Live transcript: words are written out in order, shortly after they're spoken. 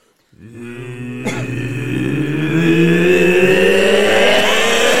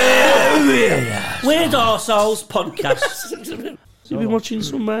Weird Arseholes podcast. You've been watching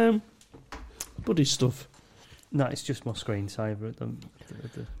some buddy stuff. No, it's just my screensaver at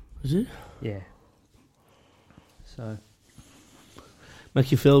the Is it? yeah. So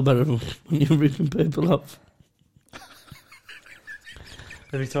Make you feel better when you're ripping people off.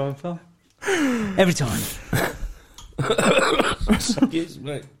 every time, pal. Every time. Excuse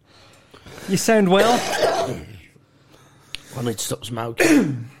me. You sound well. I need to stop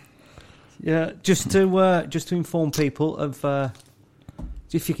smoking. Yeah, just to inform people of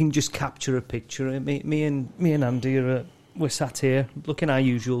if you can just capture a picture. Me and Andy are we're sat here looking our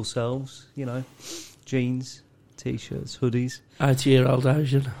usual selves, you know, jeans, t-shirts, hoodies. 80-year-old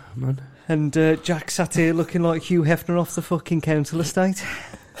Asian man. And Jack sat here looking like Hugh Hefner off the fucking council estate.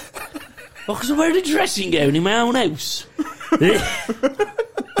 Oh, because I'm wearing a dressing gown in my own house.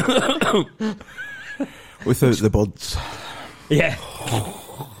 Without the buds. Yeah.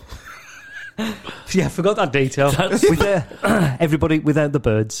 Yeah, I forgot that detail. With everybody without the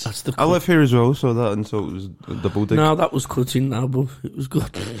birds. That's the I live here as well, so that until it was a double dig. No, that was cutting now, but it was good.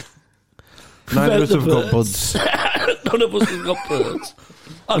 Neither of us have got birds. buds. None of us have got birds.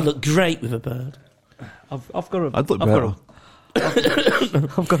 I look great with a bird. I've got a. I'd look better.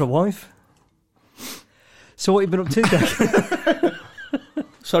 I've got a wife. So what have you been up to, Jack?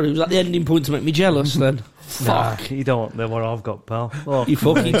 Sorry, was that the ending point to make me jealous then? Nah, Fuck. you don't want the what I've got, pal. Oh, You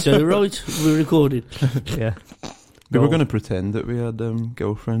fucking too, right? We're recorded. yeah. We were going to pretend that we had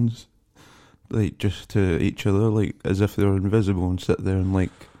girlfriends, like just to each other, like as if they were invisible, and sit there and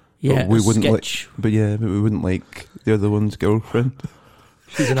like. Yeah, we wouldn't sketch. but we wouldn't like the other one's girlfriend.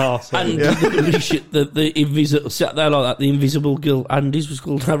 She's an arse. And the invisible sat there like that. The invisible girl, Andy's was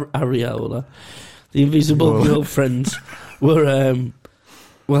called Ariola. The invisible girlfriends were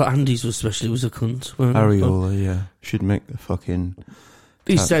well, Andy's especially was a cunt. Ariola, yeah, she'd make the fucking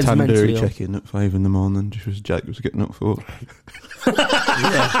He sounds mentally tandoori ill. chicken at 5 a.m. just as Jack was getting up for.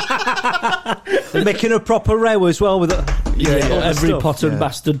 They're making a proper row as well with it. Every stuff. pot and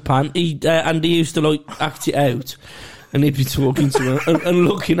bastard pan. Andy used to like act it out, and he'd be talking to her and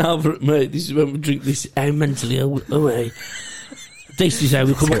looking over at me. This is when we drink this. I'm mentally away. This is how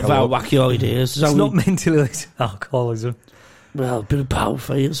we come up with our wacky ideas. It's not mentally, it's alcoholism. Well, a bit of power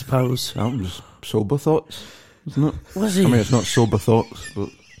for you, I suppose. That was sober thoughts, isn't it? Was it? I mean, it's not sober thoughts, but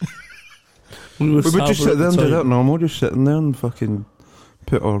we we would sober just sit at there and the do time. that normal, just sitting there and fucking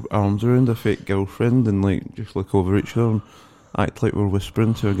put our arms around a fake girlfriend and like just look over each other and act like we're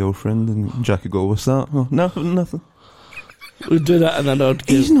whispering to our girlfriend, and Jack would go, "What's that?" Oh, nothing. We'd do that, and then I'd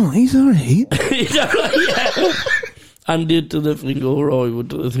give. He's alright. He's alright, yeah. Andy would do the thing, or I would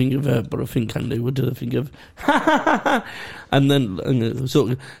do the thing of but I think Andy would do the thing of and then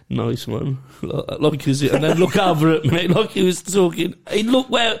sort of nice one, like is it, and then look over at me like he was talking.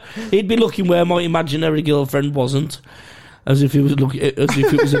 He'd be looking where my imaginary girlfriend wasn't, as if he was looking, as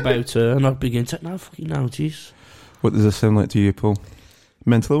if it was about her, and I'd begin to take no fucking notice. What does this sound like to you, Paul?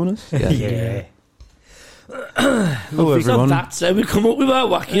 Mental illness? Yeah. Hello, So everyone. that's how we come up with our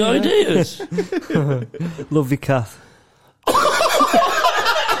wacky ideas. Lovely Kath.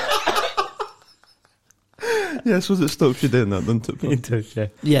 Yeah, I suppose it stops you doing that, doesn't it, Paul? It does, yeah.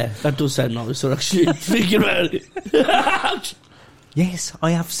 Yeah, that does sound nice. I actually thinking about it. Yes,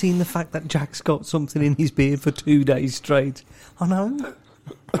 I have seen the fact that Jack's got something in his beard for 2 days straight. I know.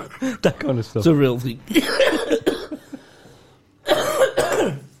 That kind of stuff. It's a real thing.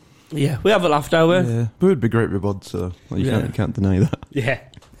 Yeah, we have a laugh, don't we? Yeah, but it would be great with buds, so like, you can't deny that. Yeah.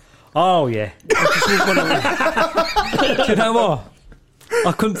 Oh, yeah. Do you know what?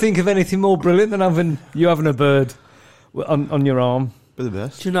 I couldn't think of anything more brilliant than having a bird on your arm. Be the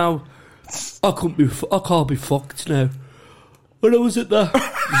best. Do you know, I can't be fucked now. When I was at the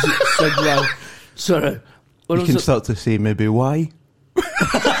sorry, when You I can was start to see maybe why.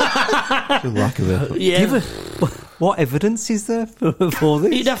 The lack of effort. yeah, What evidence is there for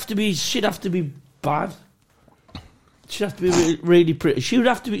this? she'd have to be bad. She'd have to be really pretty. She would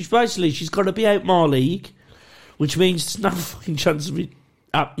have to be, basically, she's got to be out my league, which means there's no fucking chance of it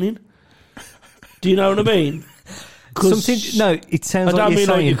happening. Do you know what I mean? It sounds I don't like mean you're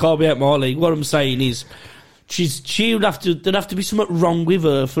like you saying... can't be out my league. What I'm saying is, there'd have to be something wrong with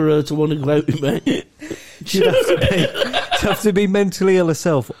her for her to want to go out with me. She'd have to be mentally ill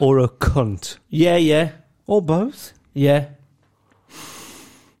herself or a cunt. Yeah. Or both. Yeah.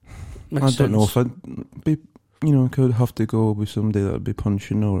 I don't know if I'd be, I could have to go with somebody that would be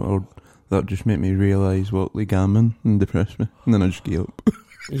punching or that would just make me realise what they gammon and depress me. And then I just give up.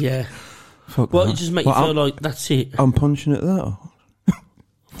 Yeah. Fuck Well, that. it just makes you feel like that's it. I'm punching at that.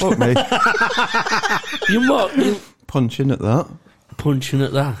 Fuck me. You what? You Punching at that. punching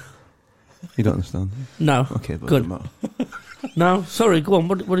at that? You don't understand. No. Okay, but Good. it doesn't matter. No, sorry, go on.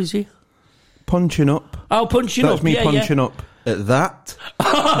 What is he? Punching up. Oh, punching That's up. me yeah, punching up at that.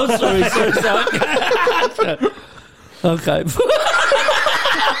 Oh, sorry. Okay.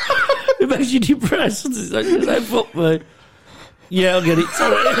 It makes you depressed. It's like, fuck me. Yeah, I'll get it.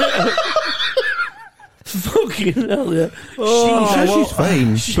 Sorry. Fucking hell, yeah. She's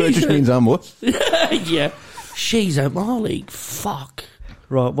fine, but it just means I'm what? Yeah. She's out my league. Fuck.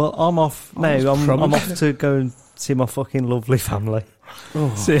 Right, well, I'm off now. I'm off to go and see my fucking lovely family.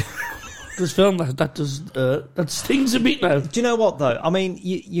 Oh. See. Does film that stings a bit now. Do you know what though? I mean,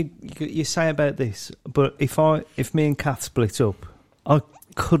 you say about this, but if me and Kath split up, I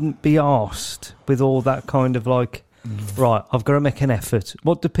couldn't be arsed with all that kind of like, right, I've got to make an effort.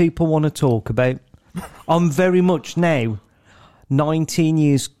 What do people want to talk about? I'm very much now 19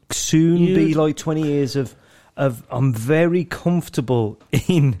 years, soon be like 20 years of I'm very comfortable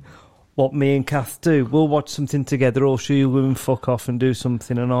in what me and Kath do. We'll watch something together, or she'll go and fuck off and do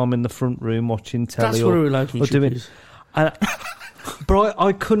something, and I'm in the front room watching telly. That's what a relationship is. But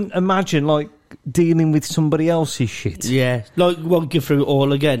I couldn't imagine like dealing with somebody else's shit. Yeah, like we'll go through it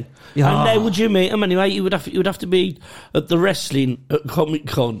all again. Yeah. And now would you meet him anyway? You would have to be at the wrestling at Comic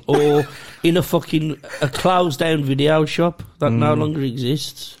Con or in a closed down video shop that no longer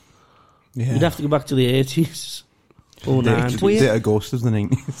exists. Yeah. You'd have to go back to the 80s. Or Data Ghost of the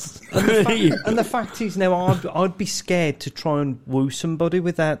 90s. And the fact is now I'd be scared to try and woo somebody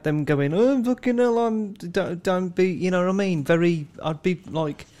without them going, oh fucking hell, don't be, you know what I mean? I'd be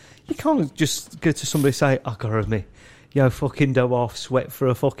like, you can't just go to somebody and say, I gotta admit, yo, fucking dough off, sweat for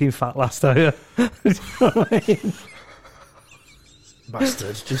a fucking fat last hour. You know what I mean?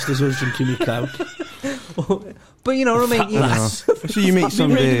 Bastard, just as well as drinking your cow. But you know what I mean? So you meet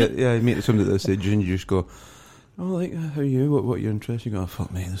somebody, you meet somebody at this age and you just go, oh, like, how are you? What are your interests? You go, oh,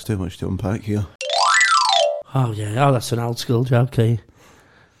 fuck me, there's too much to unpack here. Oh, yeah. Oh, that's an old school joke, eh?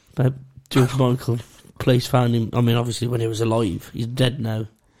 But George Michael, police found him. I mean, obviously, when he was alive. He's dead now.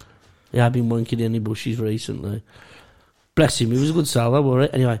 He had been wanking in the bushes recently. Bless him. He was a good sailor, all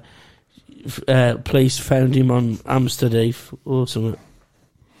right. Anyway, police found him on Amsterdam or something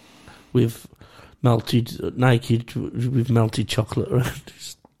with naked with melted chocolate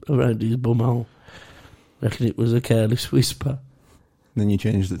around his bumhole. Reckon it was a careless whisper. Then you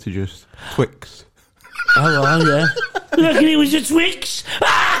changed it to just Twix. Oh, well, yeah. Reckon it was a Twix. Fuck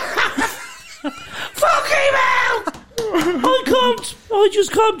him out! I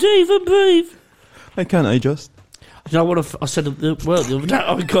just can't even breathe. Why can't I just? You know what I said the other day?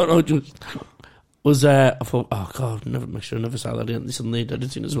 I can't. I just was. I thought, oh God, make sure I never say that again. This will need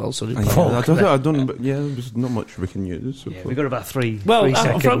editing as well. So I don't. But yeah, there's not much we can use. So we've got about three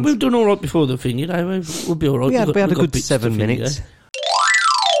seconds. We've done all right before the thing. You know, we'll be all right. We had a good 7 thing, minutes. Yeah.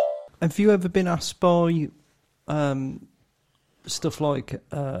 Have you ever been asked by stuff like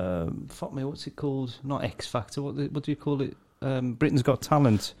fuck me, what's it called? Not X Factor. What do you call it? Britain's Got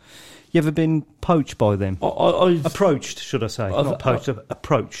Talent. You ever been poached by them? Approached, should I say? Not poached,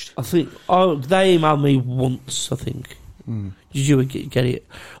 approached. I think they emailed me once, I think. Did you get it?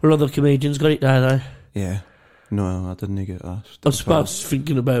 Or other comedians got it, don't they? Yeah. No, I didn't get asked. I was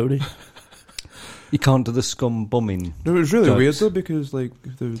thinking about it. You can't do the scum bumming. No, it was really jokes. weird though, because like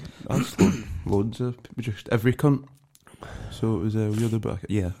there was loads of just every cunt. So it was weird, but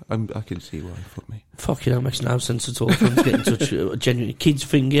I can see why. Fuck me. Fucking hell, makes no sense at all. Friends get in touch with a genuine kids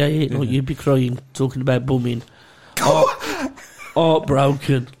thing, yeah. Like you'd be crying, talking about bumming.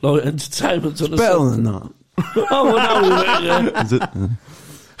 Heartbroken, like entertainment on a Better Sunday. than that. Oh, well, no, yeah. Is it? Oh,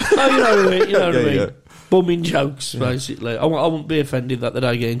 you know what I mean. Yeah. Bumming jokes, basically. I won't be offended that they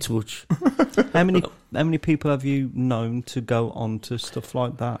don't get in touch. How many people have you known to go on to stuff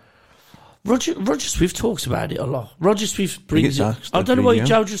like that? Roger Swift talks about it a lot. Roger Swift brings it. Asked I don't know why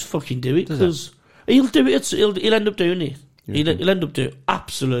Joe just fucking do it, because he'll do it. He'll end up doing it. He'll end up doing it.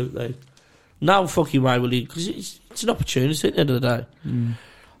 Absolutely. No fucking way will he, because it's an opportunity at the end of the day.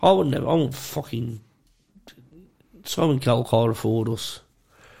 I won't fucking Simon Cowell can't afford us.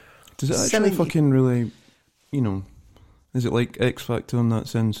 Does it actually fucking really, is it like X Factor in that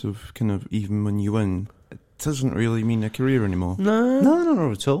sense of kind of even when you win, it doesn't really mean a career anymore? No,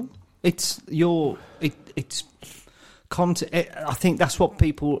 not at all. It's content. I think that's what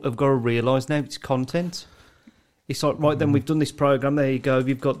people have got to realise now. It's content. It's like, right, then we've done this programme, there you go,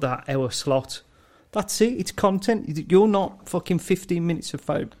 you've got that hour slot. That's it, it's content. You're not fucking 15 minutes of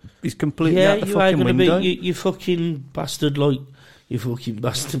fame. It's completely out the fucking window. You fucking bastard, like, you fucking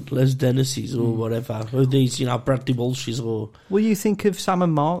bastard Les Dennis's or whatever, or these, Bradley Walsh's or... Well, you think of Sam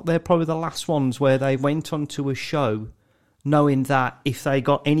and Mark, they're probably the last ones where they went onto a show knowing that if they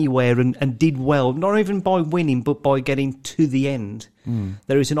got anywhere and did well, not even by winning, but by getting to the end,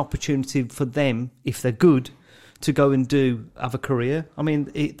 there is an opportunity for them, if they're good, to go and have a career. I mean,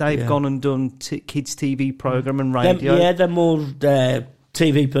 they've gone and done kids' TV programme and radio. They're more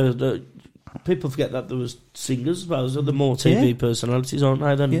TV... people forget that there was singers as well, so they're more TV personalities, aren't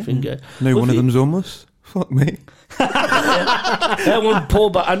they, than Finger. No, one of them's homeless. Fuck me. One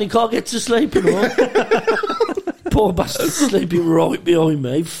poor and he can't get to sleep anymore. Poor bastard sleeping right behind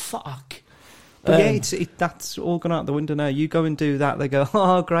me. Fuck. But that's all gone out the window now. You go and do that, they go,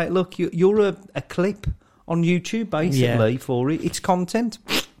 oh, great, look, you're a clip on YouTube, basically, for it. It's content.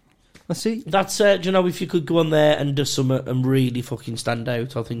 That's it. That's, if you could go on there and do something and really fucking stand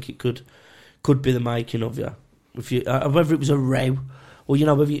out, I think it could be the making of you. If you, whether it was a row, or,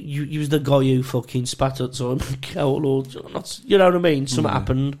 whether you was the guy who fucking spat at Simon Cowell, or, you know what I mean? Something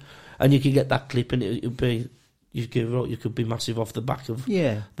happened, and you could get that clip, and it would be... You could be massive off the back of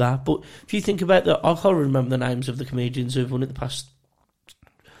that. But if you think about I can't remember the names of the comedians who've won it the past...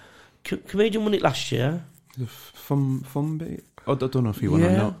 Comedian won it last year. Fumby? I don't know if he won or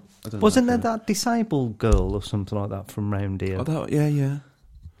not. Wasn't there that disabled girl or something like that from round here?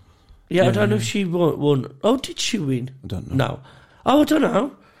 Yeah, I don't know if she won. Oh, did she win? I don't know. No. Oh, I don't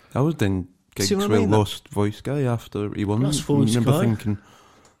know. I was doing gigs with Lost Voice Guy after he won. Lost Voice Guy. I remember thinking,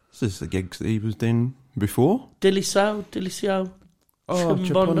 this is the gigs that he was doing before. Dillisao. Oh,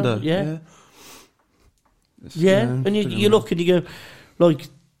 Chaponda. Yeah. And you look and you go, like,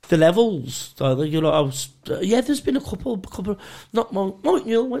 the levels. You're like, there's been a couple. Not Mike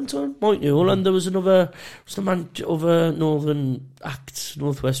Newell went on. Mike Newell, and there was another. Was the man over Northern Act,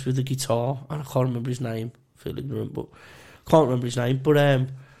 Northwest with the guitar, and I can't remember his name. I feel ignorant, but can't remember his name. But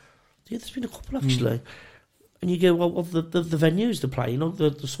there's been a couple actually. And you go, well, the venues they're playing, like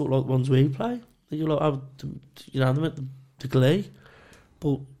the sort of like ones we play. You're like, they're at the Glee,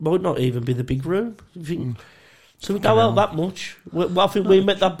 but might not even be the big room. You think, so we go out that much. I think we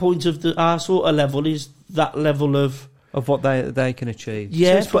met that point of our sort of level is that level of what they can achieve.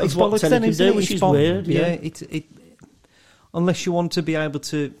 Yeah, so it's what telly can do, which is weird. Yeah, it unless you want to be able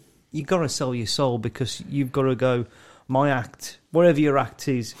to, you've got to sell your soul because you've got to go. My act, whatever your act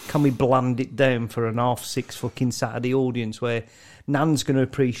is, can we bland it down for an 6 fucking Saturday audience where Nan's going to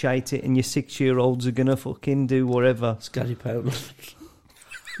appreciate it and your 6-year-olds are going to fucking do whatever. Scary Powell.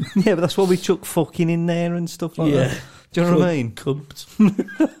 Yeah, but that's why we chuck fucking in there and stuff like that. Do you know what I mean? Cunt.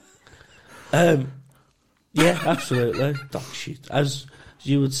 Yeah, absolutely. Dogshit. As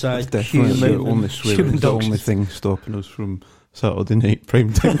you would say, definitely the only thing stopping us from Saturday night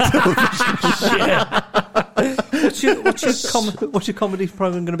primetime television. Yeah. What's your comedy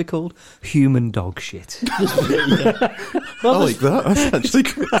programme going to be called? Human dog shit. Well, I like that. That's actually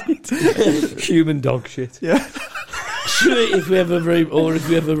great. Human dog shit. Yeah. Sure, if we ever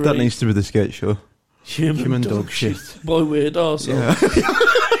that needs to be the sketch show. Human dog shit. By Weird Arsehole.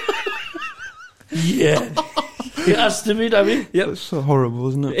 Yeah. It has to be, don't it? Yep. That's so horrible,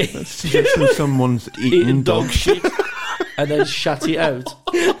 isn't it? That's suggesting someone's eating dog shit. And then shut it out.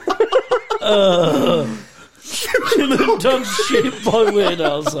 Human dog shit by Weird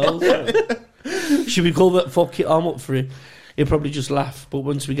Arsehole. Should we call that fuck it? I'm up for it. He'll probably just laugh, but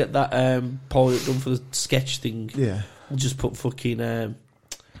once we get that pilot done for the sketch thing, we'll just put fucking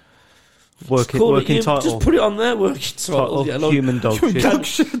working title. Just put it on there, working title. Yeah, like, human dog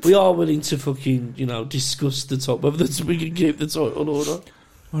shit. We are willing to fucking, discuss the top, whether we can keep the title or not.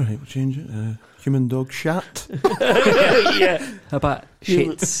 Alright, we'll change it. Human dog shat. Yeah. How about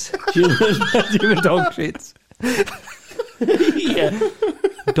shits? Human dog shits. Yeah.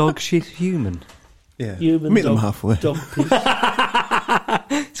 Dog shit human. Yeah. Human meet dog, them halfway. Dog piss.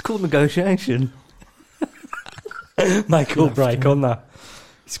 It's called negotiation. Make or break on that.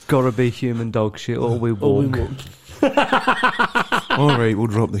 It's got to be human dog shit or we walk. Alright, we'll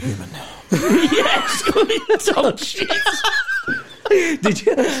drop the human. Yes, it's dog shit. Did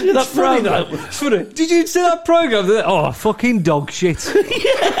you see that program? Did you see that program? Oh, fucking dog shit.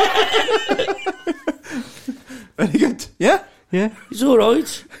 Very good. Yeah? Yeah. It's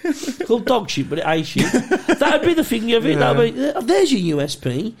alright. It's called dog shit, but it ain't shit. That'd be the thing of it. Yeah. There's your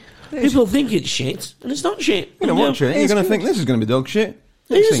USP. People think it's shit, and it's not shit. You know what, shit? You're going to think this is going to be dog shit.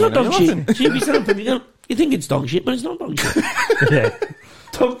 It's not dog shit. You think it's dog shit, but it's not dog shit. Yeah.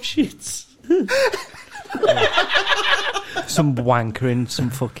 Dog shits. Some wanker in some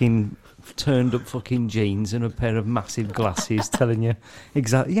fucking turned up fucking jeans and a pair of massive glasses telling you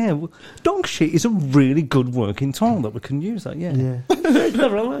exactly. Yeah, well, dog shit is a really good working title that we can use. That yeah.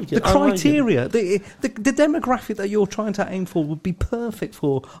 Clever, I like it. The criteria, the demographic that you're trying to aim for would be perfect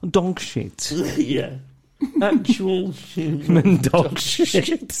for dog shit. Yeah. Actual human dog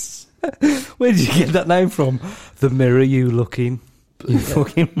shit. Where did you get that name from? The mirror you looking. You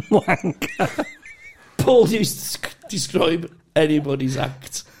fucking wanker. Paul used to describe anybody's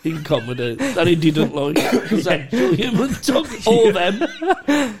act in comedy that he didn't like as actual human dog. All them.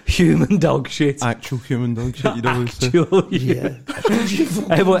 Human dog shit. Actual human dog shit, you'd always say. Actual, yeah.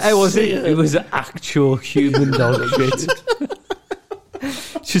 How was it? It was actual human dog shit.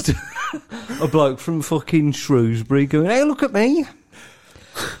 Just a bloke from fucking Shrewsbury going, hey, look at me.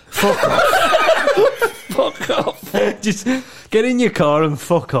 Fuck off. Fuck off. Just get in your car and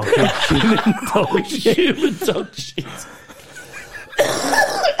fuck off. Human dog shit. Human dog shit.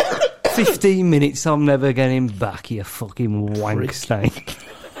 15 minutes, I'm never getting back, you fucking wank snake.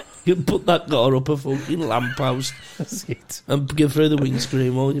 You put that car up a fucking lamppost. That's it. And get through the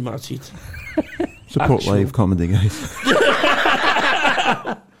windscreen while you're at it. Support live comedy, guys.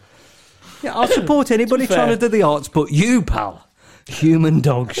 Yeah, I'll support anybody trying to do the arts, but you, pal, human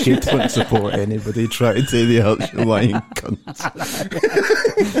dog shit. Wouldn't support anybody trying to do the arts, you lying cunt.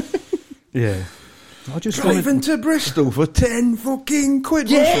 Yeah. I just driving to Bristol for 10 fucking quid.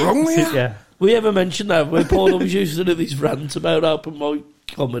 Yeah. What's wrong with you? Yeah. We ever mentioned that where Paul always used to do these rants about open mic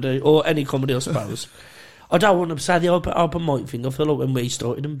comedy, or any comedy, I suppose. I don't want to say the open mic thing. I feel like when we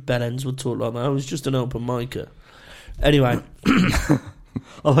started and Ben Ends would talk like that, I was just an open micer. Anyway.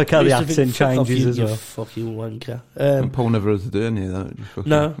 I like how the accent changes as well. You fucking wanker. And Paul never had to do any of that. Just fucking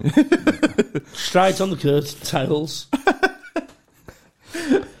no. Straight on the curtain, tails.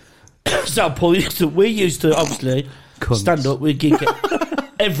 So Paul we used to obviously stand up, we'd gig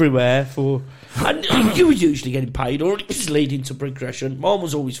everywhere for, and you were usually getting paid, or it was leading to progression. Mine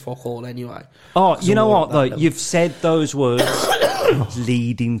was always fuck all anyway. Oh, you know what though? You've said those words,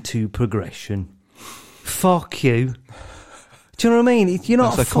 leading to progression. Fuck you. Do you know what I mean? You're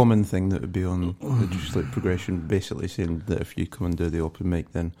not. That's a common thing that would be on just like progression, basically saying that if you come and do the open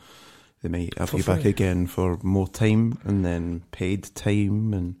mic, then they might have you back again for more time and then paid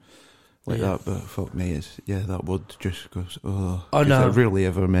time and like that. But fuck me, that would just goes. Oh, no, it really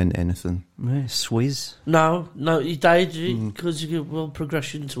ever meant anything. Yeah, swizz. No, you did because you go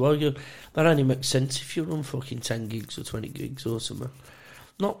progression to argue. That only makes sense if you run fucking 10 gigs or 20 gigs or something.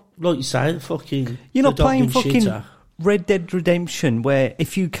 Not like you say, fucking. You're not playing fucking Red Dead Redemption, where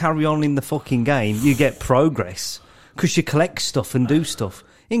if you carry on in the fucking game, you get progress because you collect stuff and do stuff.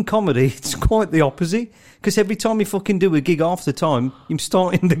 In comedy, it's quite the opposite. Because every time you fucking do a gig, half the time, you're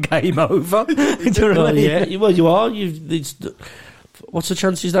starting the game over. Do you know what I mean? Yeah, well, you are. What's the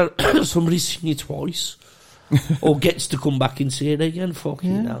chances that somebody's seen it twice? Or gets to come back and see it again?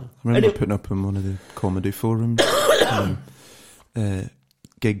 Fucking hell. I remember putting up on one of the comedy forums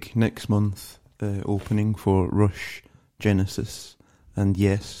gig next month, opening for Rush, Genesis, and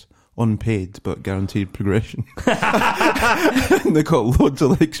Yes. Unpaid but guaranteed progression. And they got loads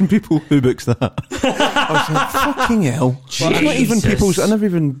of likes and people who books that. I was like, fucking hell. Well, not even people's. I never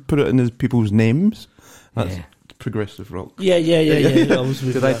even put it in as people's names. That's progressive rock. Yeah.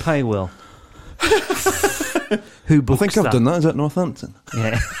 Do they pay well? Who books I think I've done that. Is that Northampton?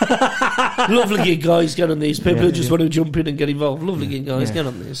 Yeah. Lovely gig, guys. Get on these. People who just want to jump in and get involved. Lovely gig, guys. Get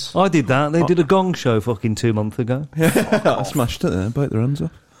on this. I did that. They did a gong show fucking 2 months ago. Yeah, I smashed it there. Bite their hands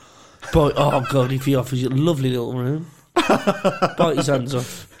off. Oh God, if he offers you a lovely little room, bite his hands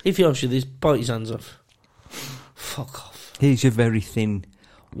off. If he offers you this, bite his hands off. Fuck off. Here's your very thin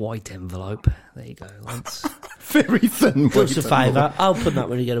white envelope. There you go, lads. Very thin white Do us a favour. I'll put that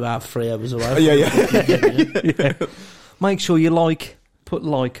when you get about 3 hours away. Yeah. Make sure you put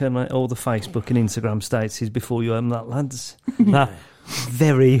like on all the Facebook and Instagram statuses before you open that, lads. That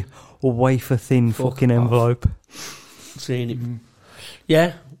very wafer thin fucking envelope. Seeing it.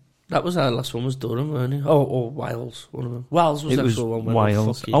 Yeah. That was our last one, was Durham, weren't it? Or Wales, one of them. Wales was the actual one.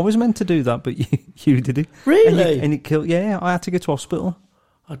 Wales. I was meant to do that, but you did it. Really? And it killed. Yeah, I had to go to hospital.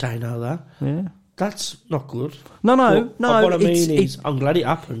 I don't know that. Yeah. That's not good. No. What I mean is, I'm glad it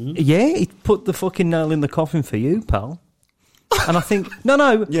happened. Yeah, it put the fucking nail in the coffin for you, pal. And I think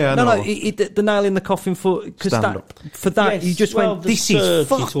the nail in the coffin for you just went. This is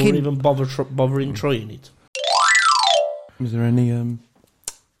fucking. Or even bothering trying it. Was there any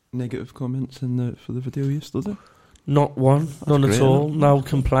negative comments for the video yesterday? Not one. None at all. No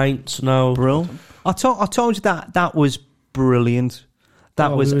complaints. No. Bro, I told you that was brilliant.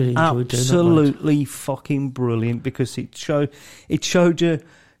 That was really absolutely fucking brilliant because it showed you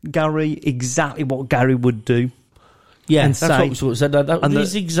Gary exactly what Gary would do. Yeah, And that's what say- we sort of said. That and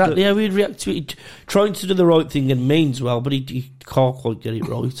is exactly how he'd react to it. Trying to do the right thing and means well, but he can't quite get it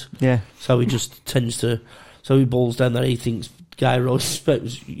right. Yeah. So he just tends to... So he balls down that he thinks gay rights,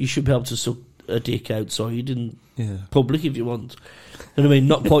 you should be able to suck a dick outside in public if you want. You know what I mean?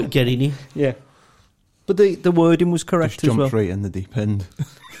 Not quite getting it. Yeah. But the wording was correct Just as well. jumped right in the deep end.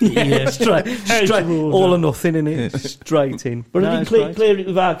 Yeah, straight, all or nothing in it. Straight in. But No, I it's did great. clear it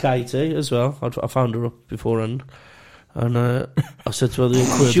with our Katie as well. I found her up beforehand. And I said to her,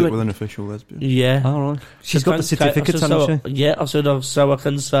 Cleared she it went, with an official lesbian. yeah. All right. She's So got the thanks, Kate. certificate, I said, hasn't she? Yeah, I said, so I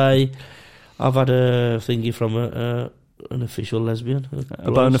can say I've had a thingy from an official lesbian.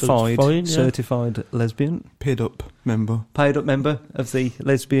 A bona So it's fide, fine, yeah. certified lesbian. Paid up member. Paid up member of the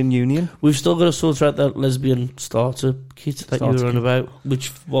Lesbian Union. We've still got to sort out that lesbian starter kit that Starter you were on kit. about.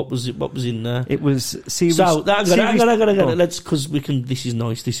 What was in there? It was series... So, hang on. Oh. Let's, because we can, this is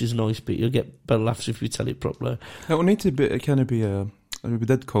nice, but you'll get better laughs if we tell it properly. It will need to be, it kind of be a... We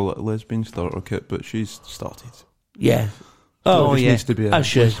did call it a lesbian starter kit, but she's started. Yeah. So Oh, it just yeah. needs to be a Oh,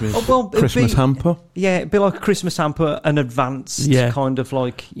 shit. lesbian Oh, well, it'd Christmas be- hamper. Yeah, it'd be like a Christmas hamper, an advanced Yeah. kind of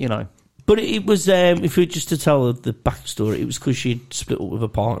like, you know... But it was, if we were just to tell the backstory, it was because she'd split up with a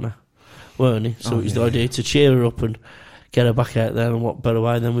partner, weren't he? So Oh, it was yeah, the idea to cheer her up and get her back out there, and what better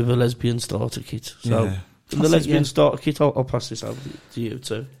way than with a lesbian starter kit. So Yeah. the That's it, lesbian yeah. starter kit, I'll pass this over to you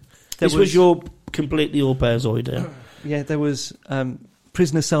too. There This was your completely your pair's idea. Yeah, there was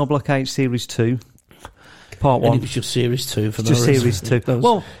Prisoner Cell Block H Series 2, Part And 1. it was just series 2 for Just no reason. Series 2. That was-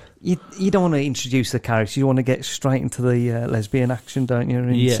 Well, you don't want to introduce the characters, you want to get straight into the lesbian action, don't you,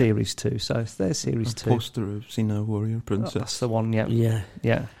 in Yeah. Series 2. So there's Series A 2. poster of Xena Warrior Princess. That's the one, yeah. yeah.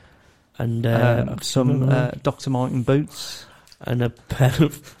 Yeah. And Some Dr. Martin boots, and a pair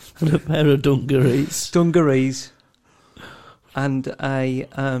of dungarees. dungarees, and a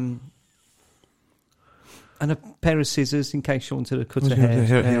pair of scissors in case you wanted to cut her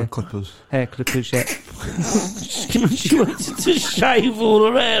hair clippers. hair clippers, yeah. She wanted to shave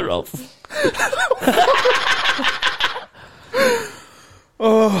all her hair off.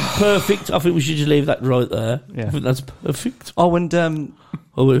 Perfect. I think we should just leave that right there. Yeah. I think that's perfect. Oh, and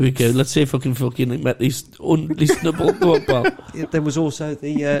Oh, here we go. Let's see if I can fucking make this unlistenable. Go on, pal. there was also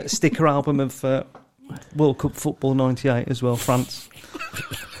the sticker album of World Cup Football 98 as well, France.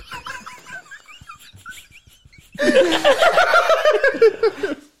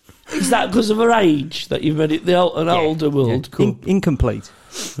 Is that because of her age that you've made it an older World Cup? Incomplete.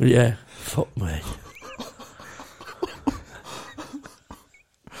 Yeah. Fuck me.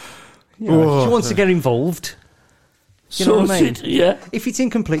 You know, she wants to get involved. You know what I mean? Sorted, yeah. If it's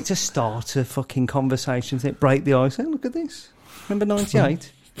incomplete, to start a fucking conversation, break the ice. Hey, look at this. Remember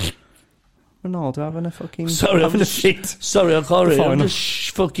 98? Ronaldo having a fucking... Sorry, having I'm a just, fit. sorry, I can't read. I'm Final.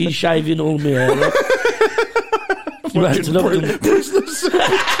 just fucking shaving all my hair. You had to look at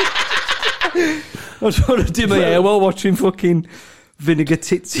I'm trying to do my hair while watching fucking Vinegar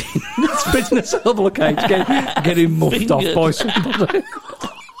Tits in Prisoner Cell Block H getting muffed off by somebody.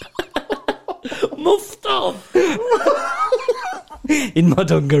 muffed off. In my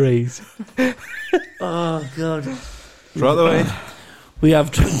dungarees. Oh, God. Right the way. We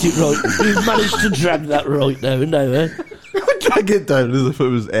have dragged it right. We've managed to drag that right now, eh? Drag it down as if it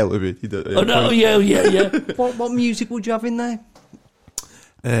was elevated. Oh, no, yeah. What music would you have in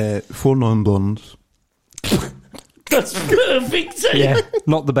there? 4 non-blondes. That's perfect. Yeah,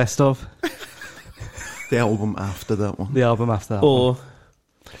 not the best of. The album after that one. The album after that. Or,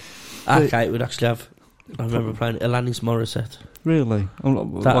 okay, it would actually have, I remember playing Alanis Morissette. Really?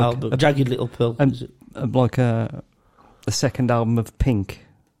 That album, Jagged Little Pill. and- Is it? Like the second album of Pink.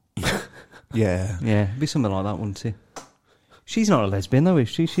 Yeah. Yeah, it'd be something like that, wouldn't it? She's not a lesbian, though, is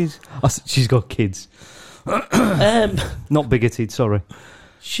she? She's got kids. Not bigoted, sorry.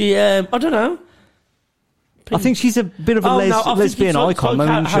 She, I don't know. I think she's a bit of a I think lesbian it's like icon.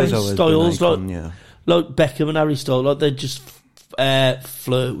 Harry isn't she? She's a lesbian Styles, icon, yeah. like Beckham and Harry Styles, like they just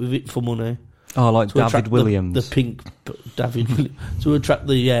flirt with it for money. Oh, like To David attract Williams. The pink, David Williams, to attract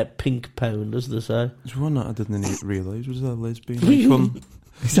the pink pound, as they say. There's one that I didn't realise was a lesbian icon.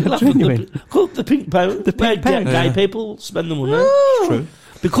 Is that genuine? Called the pink pound. The pink Where pound. Gay Yeah. people spend the money. True.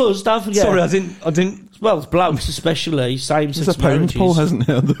 Because, don't forget... Sorry, I didn't. Well, it's blokes especially, There's same-sex a pound marriages. Paul hasn't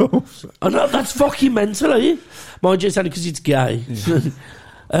heard though. Oh, no, that's fucking mental, eh? Mind you, it's only because it's gay.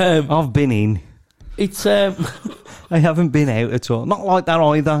 I've been in. It's... I haven't been out at all. Not like that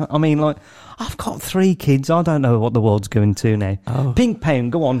either. I mean, like, I've got 3 kids. I don't know what the world's going to now. Oh. Pink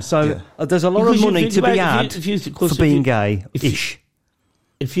pound, go on. So Yeah. there's a lot Because of you money think to be about- had if you- of for course, if being you- gay. if you- Ish.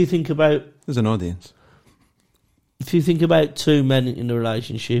 If you think about... There's an audience. if you think about two men in a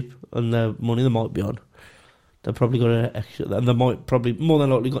relationship and the money they might be on, they've probably got an extra, and they might probably more than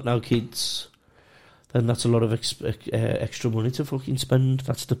likely got no kids. Then that's a lot of extra money to fucking spend.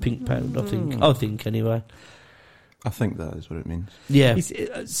 That's the pink pound, I think. I think anyway. I think that is what it means. Yeah.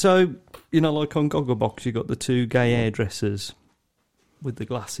 So, like on Gogglebox, you got the two gay hairdressers with the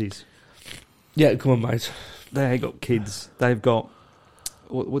glasses. Yeah, come on, mate. They got kids. They've got,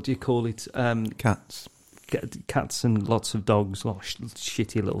 what do you call it? Cats. Cats and lots of dogs,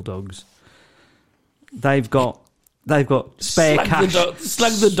 shitty little dogs. They've got spare cash.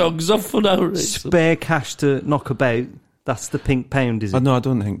 Slag the dogs off for no reason. Spare cash to knock about. That's the pink pound, is it? No, I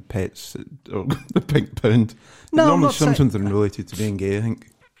don't think pets or the pink pound. No, normally something related to being gay, I think.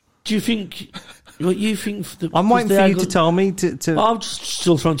 Do you think... What you think... I'm waiting for you to tell me to... I'm just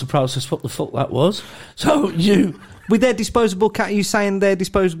still trying to process what the fuck that was. So you... With their disposable cash, are you saying their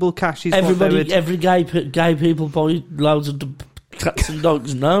disposable cash is every gay people buy loads of cats and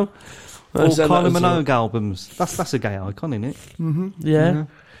dogs now? Or Kylie Minogue albums. That's a gay icon, isn't it? Mm-hmm. Yeah.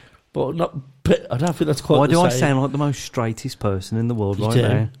 But not... I don't think that's quite Why the do same. I sound like the most straightest person in the world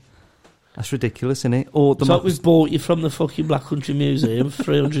now? That's ridiculous, isn't it? Or it's like we've bought you from the fucking Black Country Museum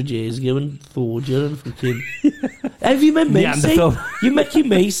 300 years ago and forward you and fucking... Have you met me? You're making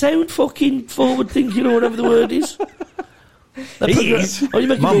me sound fucking forward-thinking or whatever the word is. He is.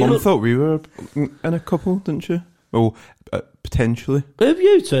 My mum thought we were in a couple, didn't she? Oh, potentially. Have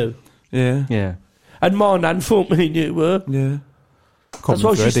you two? Yeah. Yeah. And my nan thought me and you were. Yeah. That's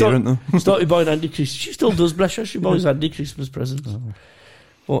why she started buying Andy Christmas. She still does, bless her. She buys Andy Christmas presents.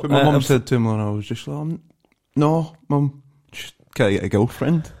 Oh. But my mum said to him when I was just like, no, Mum, just can't get a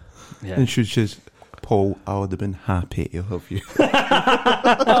girlfriend. Yeah. And she says, Paul, I would have been happy to have you.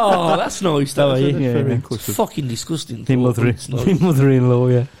 Oh, that's nice, though, yeah, very inclusive. Fucking disgusting. Your mother-in-law,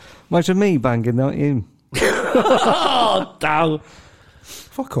 yeah. Imagine me banging, not him. Oh, damn.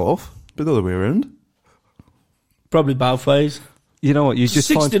 Fuck off. But the other way around. Probably both ways. You know what? You just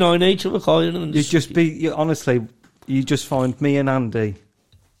 69 each of a coin. And honestly, you just find me and Andy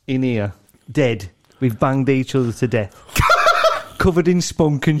in here, dead. We've banged each other to death. Covered in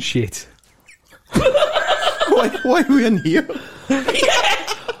spunk and shit. Why are we in here? Yeah.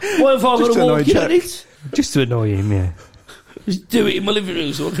 Why have I got to walk in on it? Just to annoy him, yeah. Just do it in my living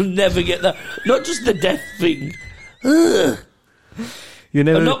room so I can never get that. Not just the death thing. You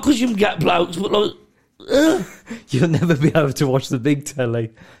never. And not because you get blokes, but like. You'll never be able to watch the big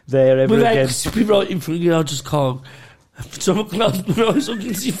telly there ever again. Be right in front of you, I just can't. So I'm close my eyes, I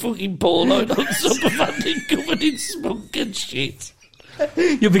can see fucking Paul out on top of Andy covered in spunk and shit.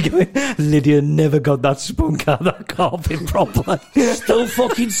 You'll be going, Lydia never got that spunk out of that carpet properly. Still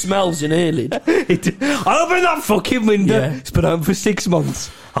fucking smells in here, Lyd. I opened that fucking window. Yeah. It's been open for 6 months.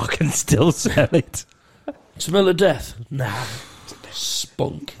 I can still smell it. Smell of death? Nah.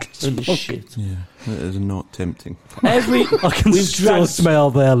 Spunk and shit. Yeah, it is not tempting. I can still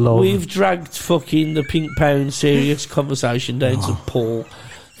smell their love. We've dragged fucking the pink pound serious conversation down to Paul.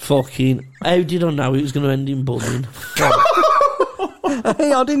 Fucking, how did I know it was going to end in bumming?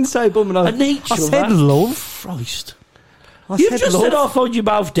 Hey, I didn't say bumming. I said love. Christ. You've just said I found you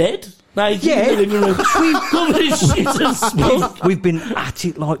both dead. Yeah. We've been at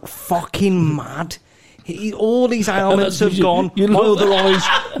it like fucking mad. All these ailments have gone.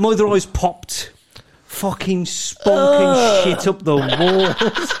 My other eyes popped. Fucking spunking shit up the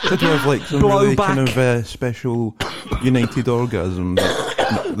walls. Did you have like some really kind of special united orgasm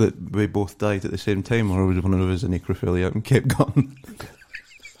that we both died at the same time, or was one of us a necrophilia and kept going?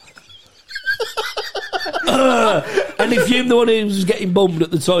 And if you're the one who was getting bummed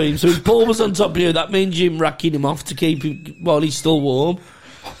at the time, so if Paul was on top of you, that means you racking him off to keep him while he's still warm.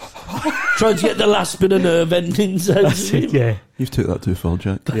 Trying to get the last bit of nerve endings out of him. Yeah. You've took that too far,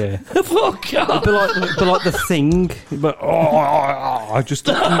 Jack. Yeah. Fuck off. But like the Thing. But I just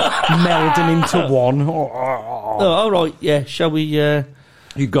melding into one. All right, yeah. Shall we...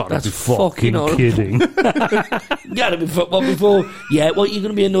 You gotta be fucking kidding. You gotta be fucking before... Yeah, what, you're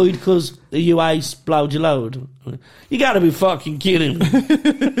going to be annoyed because the UA blowed your load? You gotta be fucking kidding.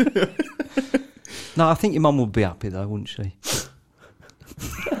 No, I think your mum would be happy though, wouldn't she?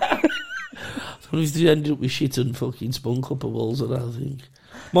 If they ended up with shit and fucking spunk up a walls, I don't think.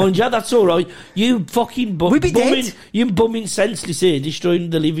 Mind you, that's all right. You fucking bumming senseless here, destroying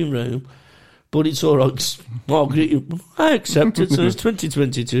the living room. But it's all right. Margaret, I accept it. So it's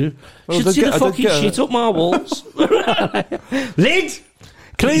 2022. Well, should see the fucking shit up my walls. Lyd,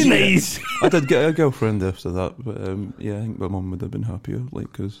 clean these. I did get a girlfriend after that, but yeah, I think my mum would have been happier, like,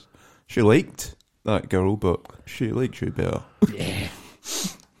 because she liked that girl, but she liked you better. Yeah.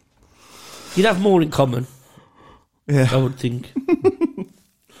 You'd have more in common. Yeah. I would think.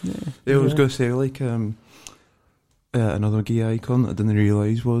 I was going to say, like, another gay icon I didn't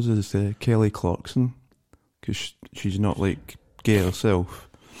realise is Kelly Clarkson, because she's not, like, gay herself.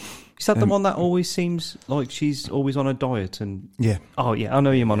 Is that the one that always seems like she's always on a diet? And Yeah. Oh, yeah, I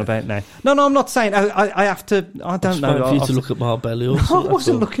know you're on about now. No, I'm not saying. I have to. I don't know. For you to look at my belly. Also, I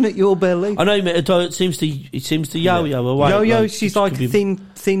wasn't looking at your belly. I know you meant a diet. It seems to yo-yo away. Yo-yo, she's like thin,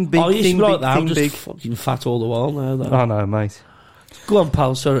 big, I used thin, to be like big, that. I'm thin, just big. fucking fat all the while now, though. I know, mate. Go on,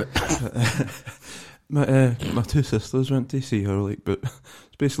 pal, sorry. My two sisters went to see her, like, but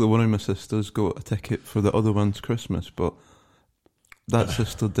it's basically one of my sisters got a ticket for the other one's Christmas, but that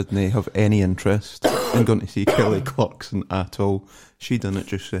sister didn't have any interest in going to see Kelly Clarkson at all. She done it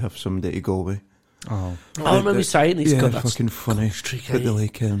just to have somebody to go with. Oh, I remember you saying he's got that fucking funny. tricky. But they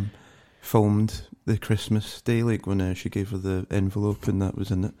like filmed the Christmas day, like when she gave her the envelope and that was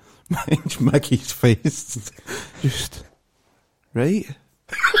in it. Maggie's face, just right.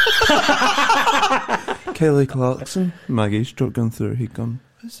 Kelly Clarkson. Maggie's struck gone through. He'd gone.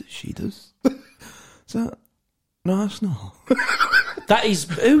 What is it she does? Is that? No, that's not. That is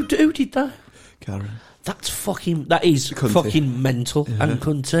who did that? Karen. That is Cunty. fucking mental and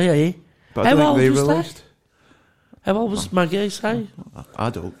cunty, eh? But I How don't old think they was realised. that? How old was Maggie, say?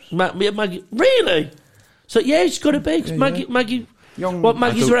 Adults. Maggie, really? So yeah, she's got to be. 'Cause Maggie, Young well,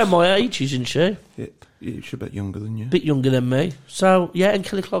 Maggie's adults. around my age, isn't she? Yeah, she's a bit younger than you. Bit younger than me. So yeah, and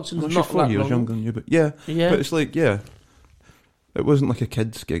Kelly Clarkson's Well, not she's 4 that years long. younger than you, but yeah. But it's like, it wasn't like a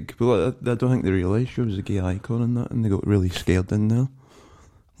kid's gig, but I don't think they realised she was a gay icon and that, and they got really scared in there.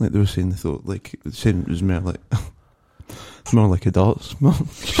 Like they were saying, they thought saying it was more like more like adults. Do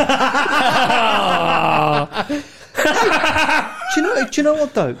you know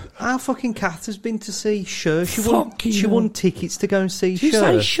what though? Our fucking Kath has been to see Cher. She won tickets to go and see Did you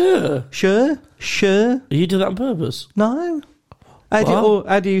Cher. say sure? Cher. Are you doing that on purpose? No.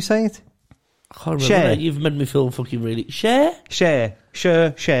 How do you say it? I can't remember. Cher. Mate. You've made me feel fucking really. Cher? Cher.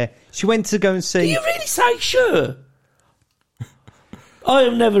 She went to go and Do see. you really say sure? I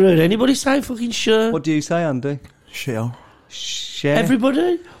have never heard anybody say fucking sure. What do you say, Andy? Cher. Cher.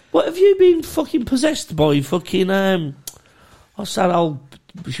 Everybody? What have you been fucking possessed by? Fucking what's that old?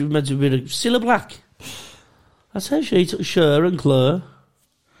 She was meant to be a Cilla Black. That's how she took Cher and Claire.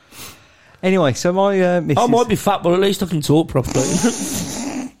 Anyway, so my missus. I might be fat, but at least I can talk properly.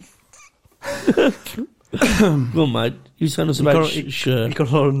 Go on, mate. You tell us about Cher. You've got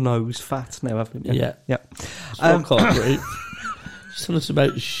a lot of nose fat now, haven't you? Yeah. Yeah. I can't breathe. Tell us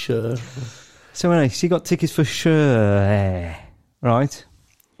about Cher. So anyway, she got tickets for Cher, right?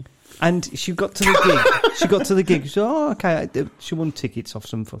 And she got to the gig. She got to the gig. So, okay. She won tickets off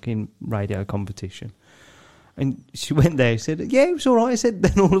some fucking radio competition. And she went there. She said, yeah, it was all right. I said,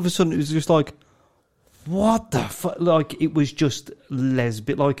 then all of a sudden it was just like, what the fuck? Like, it was just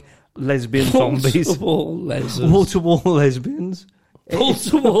lesbian zombies. Wall-to-wall lesbians. Wall-to-wall lesbians.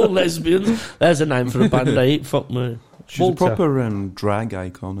 Wall-to-wall lesbians. There's a name for a band, eh? Fuck me. She's Walter. a proper drag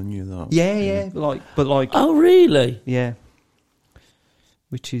icon, I knew that. Yeah. But Oh, really? yeah.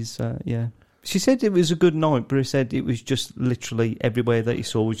 Which is, yeah. She said it was a good night, but she said it was just literally everywhere that he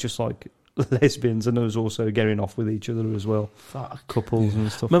saw was just like lesbians, and there was also getting off with each other as well. Fuck. Couples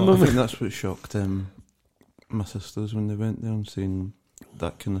and stuff I like that. think that's what shocked my sisters when they went there and seeing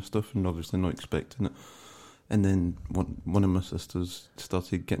that kind of stuff, and obviously not expecting it. And then one of my sisters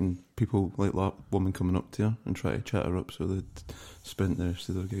started getting people like that woman coming up to her and try to chat her up, so they'd spent the rest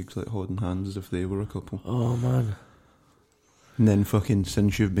of their gigs like holding hands as if they were a couple. Oh, man. And then fucking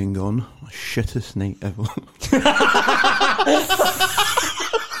since you've been gone, shittest night ever.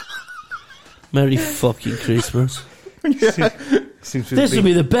 Merry fucking Christmas. Seems to This will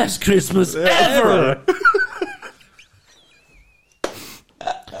be the best Christmas ever.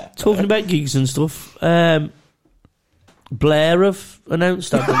 Talking about gigs and stuff, Blair have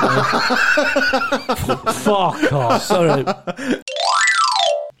announced that, didn't they? Fuck off. Sorry.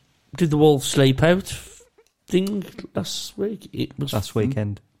 Did the Wolf Sleep Out thing last week? It was last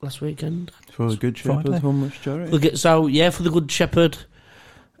weekend. Last weekend. For the Good Shepherd Friday. Homeless Charity. For the Good Shepherd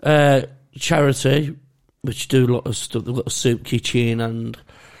charity, which do a lot of stuff. They've got a soup kitchen, and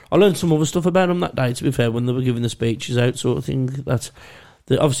I learned some other stuff about them that day, to be fair, when they were giving the speeches out, sort of thing.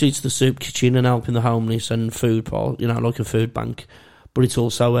 Obviously it's the soup kitchen and helping the homeless and food, like a food bank. But it's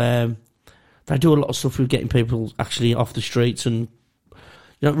also, they do a lot of stuff with getting people actually off the streets and,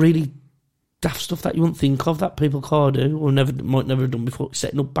 really daft stuff that you wouldn't think of that people can't do or might never have done before,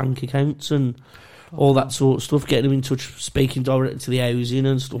 setting up bank accounts and all that sort of stuff, getting them in touch, speaking directly to the housing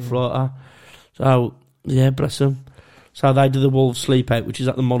and stuff like that. So, yeah, bless them. So they do the Wolves sleep out, which is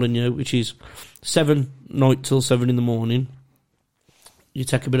at the Molyneux, which is 7 night till 7 in the morning. You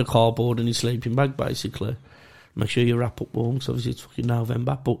take a bit of cardboard and your sleeping bag, basically. Make sure you wrap up warm, because obviously it's fucking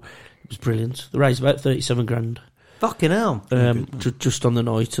November, but it was brilliant. The raised about 37 grand. Fucking hell. Just on the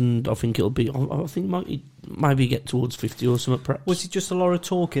night, and I think it'll be, I think maybe get towards 50 or something, perhaps. Was it just a lot of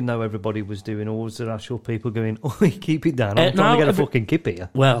talking, though, everybody was doing, or was there actual people going, oi, keep it down, I'm trying to get a fucking kip here?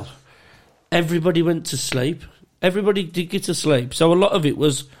 Well, everybody went to sleep. Everybody did get to sleep. So a lot of it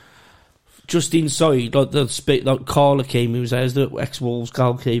was just inside, like Carla came, who was there as the ex-Wolves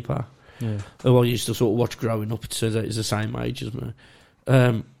goalkeeper, who I used to sort of watch growing up. It turns out he's the same age as me.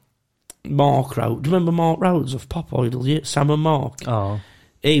 Mark Rhodes. Do you remember Mark Rhodes of Pop Idol? Yeah, Sam and Mark. Oh.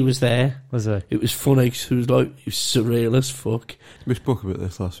 He was there. Was he? It was funny because it was surreal as fuck. We spoke about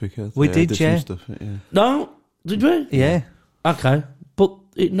this last week. We did, yeah. Some stuff, yeah. No? Did we? Yeah. Okay. But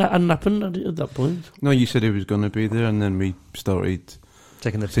it hadn't happened at that point. No, you said he was going to be there, and then we started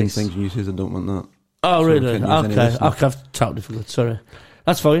taking the saying piss. things, and you said, I don't want that. Oh, So really? Okay, I've totally forgot. Sorry.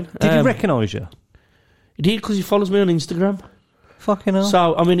 That's fine. Did he recognise you? He did, because he follows me on Instagram. Fucking hell.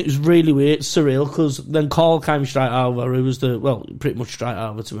 So, I mean, it was really weird, surreal, because then Carl came straight over, who was pretty much straight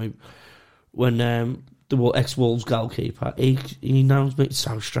over to me, when the ex-Wolves goalkeeper, he knows me. It's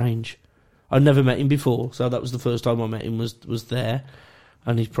so strange. I'd never met him before, so that was the first time I met him, was there,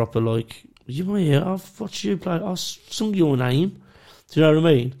 and he's proper like, you were here, I've watched you play, I've sung your name. Do you know what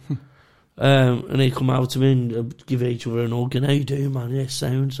I mean? And he come out to me and give each other an hug, and how you doing, man? Yeah,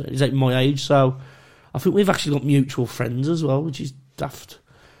 sound. So he's like my age, so I think we've actually got mutual friends as well, which is daft.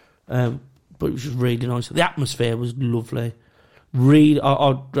 But it was just really nice. The atmosphere was lovely. Really,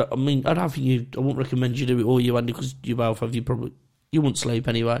 I mean, I don't think I wouldn't recommend you do it all, you, Andy, because you both have, you wouldn't sleep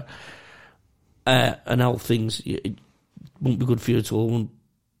anyway. And all things, it wouldn't be good for you at all.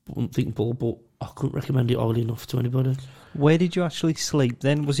 Wouldn't think, Paul, but I couldn't recommend it highly enough to anybody. Where did you actually sleep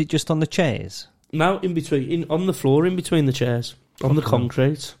then? Was it just on the chairs? No, in between, on the floor, in between the chairs, on the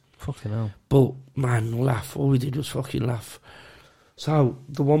concrete. Fucking hell. But, man, laugh. All we did was fucking laugh. So,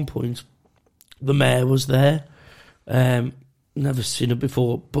 the one point, the mayor was there. Never seen her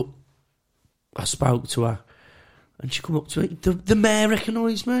before, but I spoke to her, and she come up to me. The mayor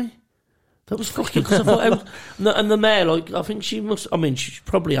recognised me. That was fucking, because I thought, and the mayor, like, I think she must, I mean, she's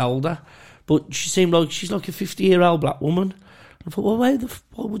probably older, but she seemed like she's like a 50-year-old black woman. I thought, well, why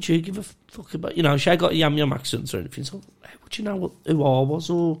would you give a fuck about, you know, she ain't got a yam accent or anything, so how would you know who I was,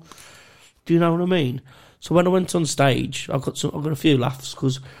 or do you know what I mean? So when I went on stage, I got a few laughs,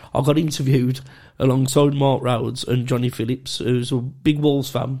 because I got interviewed alongside Mark Rhodes and Johnny Phillips, who's a big Wolves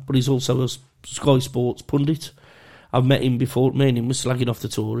fan, but he's also a Sky Sports pundit. I've met him before, me and him were slagging off the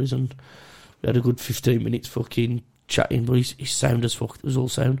Tories, and we had a good 15 minutes fucking chatting, but he's sound as fuck, it was all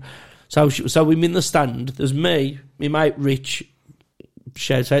sound. So we're in the stand, there's me, my mate Rich,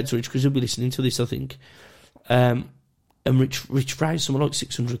 shout out to Rich, because he'll be listening to this, I think, and Rich raised something like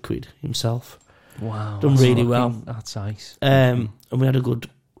 600 quid himself. Wow. Done really well. That's nice. And we had a good,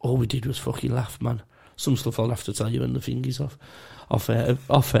 all we did was fucking laugh, man. Some stuff I'll have to tell you when the thing is off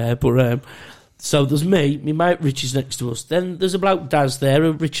air, but so there's me, my mate Rich is next to us, then there's a bloke Daz there,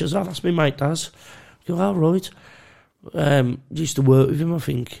 and Rich says, oh, that's my mate Daz. I go, oh, right. Used to work with him, I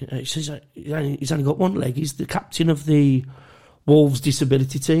think. He says he's only got one leg. He's the captain of the Wolves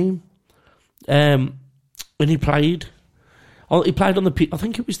disability team, and he played. He played on the pitch. I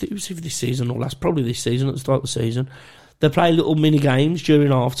think it was either this season or last, probably this season at the start of the season. They play little mini games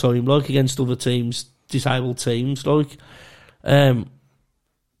during half time, like against other teams, disabled teams, like, and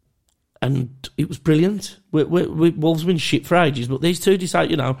it was brilliant. Wolves have been shit for ages, but these two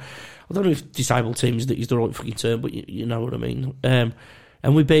disabled, you know. I don't know if disabled teams is the right fucking term, but you know what I mean. And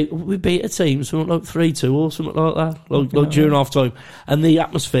we beat a team, something like 3-2 or something like that, like during half time. And the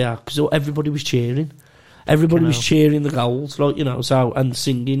atmosphere, because everybody was cheering. Everybody was cheering the goals, like, you know, so, and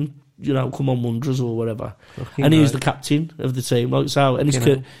singing, you know, come on Wanderers or whatever. And he was the captain of the team, like, so, and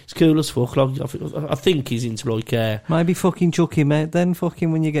he's cool as fuck. Like, I think he's into, like, maybe fucking chuck him out then,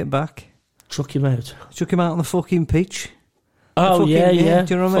 fucking, when you get back. Chuck him out? Chuck him out on the fucking pitch. Oh, yeah.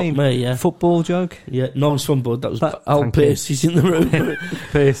 Do you know what I mean? Me, yeah. Football joke. Yeah, nice one, bud. That was Al Piercy's in the room.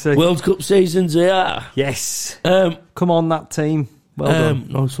 Piercy. World Cup season's here. Yes. Come on, that team. Well done.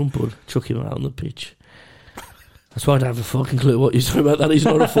 Nice one, bud. Chuck him out on the pitch. That's why I don't have a fucking clue what you're talking about. That is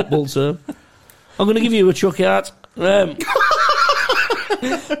not a football term. I'm going to give you a chuck out. Right.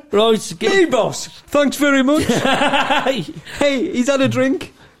 Hey, boss. Thanks very much. Hey, he's had a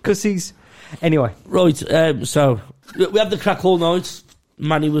drink. Because he's... Anyway. Right, so... We had the crack all night.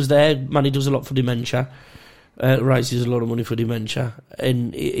 Manny was there. Manny does a lot for dementia. raises a lot of money for dementia,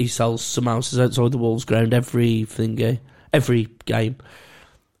 and he sells samosas outside the Wolves ground every game,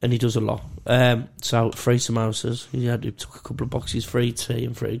 and he does a lot. So free samosas. He took a couple of boxes, free tea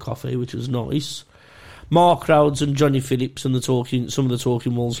and free coffee, which was nice. Mark Rhodes and Johnny Phillips and some of the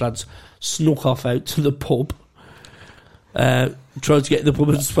Talking Wolves lads snuck off out to the pub. Tried to get in the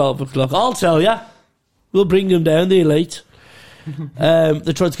pub at 12 o'clock. I'll tell you, we'll bring them down, the elite.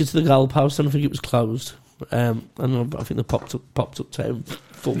 They tried to get to the goalpost, and I think it was closed. And I think they popped up town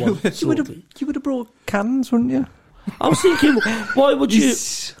for one. You would have brought cans, wouldn't you? I was thinking, why would you?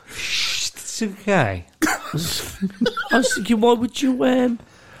 It's okay. I was thinking, why was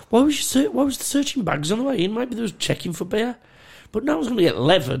the searching bags on the way in? Maybe they was checking for beer. But no one's going to get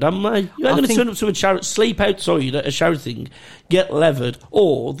levered, am they? You ain't going to turn up to a charity, sleep outside at a charity thing, get levered,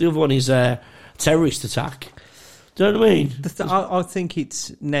 or the other one is a terrorist attack. Do you know what I mean? I think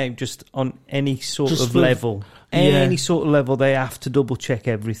it's now just on any sort of level. Any sort of level, they have to double check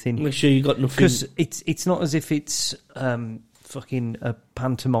everything. Make sure you got nothing. Because it's not as if it's fucking a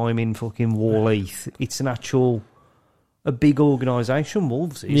pantomime in fucking Warleith. It's an actual... a big organisation,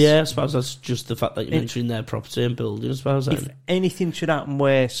 Wolves is. Yeah, I suppose that's just the fact that you're entering their property and building, I suppose. If anything should happen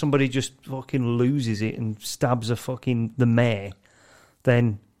where somebody just fucking loses it and stabs the mayor,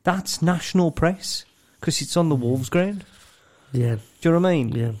 then that's national press, because it's on the Wolves ground. Yeah. Do you know what I mean?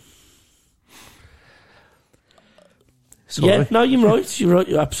 Yeah. Sorry. Yeah, no, you're right.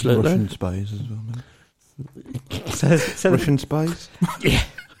 You're absolutely Russian spies as well, man. So Russian spies? Yeah.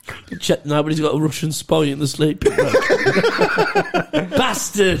 Check, nobody's got a Russian spy in the sleeping bag.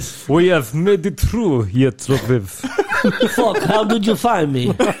 Bastard! We have made it through, Yetroviv. Fuck, how did you find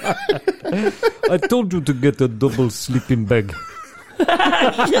me? I told you to get a double sleeping bag.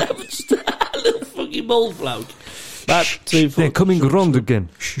 Yeah, but just a little fucking ball float. They're coming round again.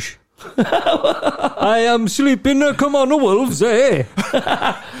 Shh. I am sleeping. Come on, wolves, eh?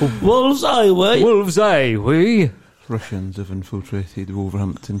 Wolves highway. Wolves highway. Russians have infiltrated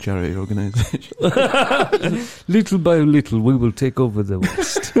Wolverhampton charity organisation. Little by little, we will take over the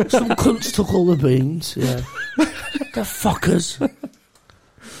West. Some cunts took all the beans, yeah. The fuckers.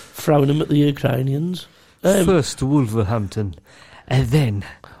 Throwing them at the Ukrainians. First Wolverhampton, and then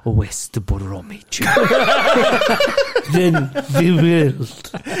West Bromwich. Then the world.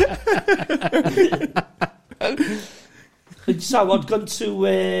 So I'd gone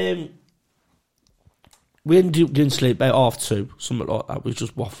to... we ended up getting sleep about 2:30, something like that. We were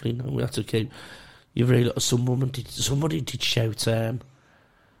just waffling, and we had to keep... You really like somebody did shout, like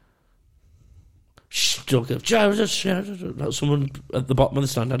someone at the bottom of the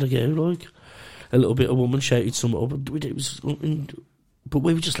stand had a go, like a little bit of woman shouted something up, but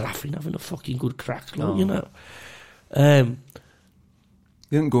we were just laughing, having a fucking good crack, like, you know. You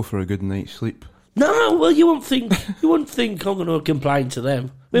didn't go for a good night's sleep. No, well, you wouldn't think I'm going to complain to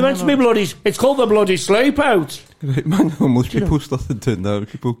them. It's called the bloody sleep out. Right, man, almost people started doing that.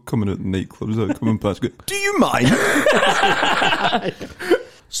 People coming out the nightclubs, out coming past, go, do you mind?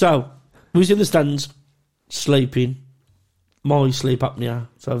 So, we was in the stands, sleeping. My sleep apnea,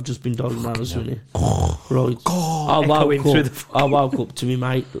 so I've just been diagnosed with it. Right. I woke up to me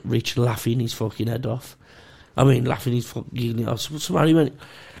mate, Rich, laughing his fucking head off. I mean, laughing his fucking... Somebody went...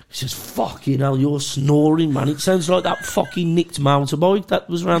 He says, fucking hell, you're snoring, man. It sounds like that fucking nicked motorbike that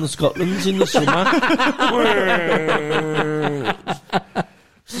was around the Scotlands in the summer.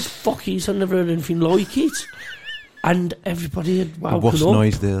 This fucking... I've never heard anything like it. And everybody had woken up. The worst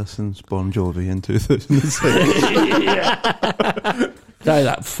noise there since Bon Jovi in 2006. No,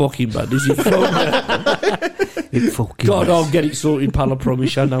 that fucking bad, is it? It fucking God, I'll get it sorted, pal, I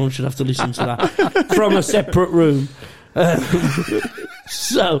promise you. No one should have to listen to that. From a separate room.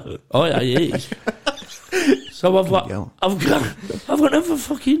 So I've got never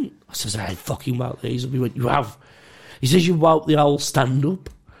fucking... I says, I ain't fucking woke these. And we went, you have? He says, you woke the whole stand up.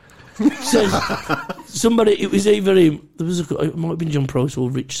 Says somebody, it was either him, it might have been John Price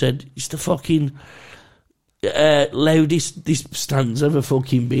or Rich said, it's the fucking loudest this stand's ever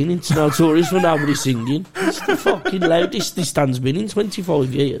fucking been. It's notorious for nobody singing. It's the fucking loudest this stand's been in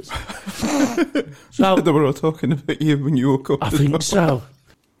 25 years. So they were all talking about you when you woke up. I think so.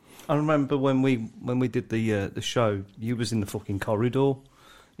 I remember when we did the show, you was in the fucking corridor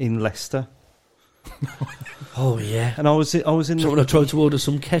in Leicester. Oh yeah, and I was in. So when I tried to order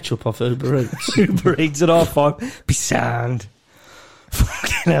some ketchup off Uber Eats, Uber Eats at R5, be sound.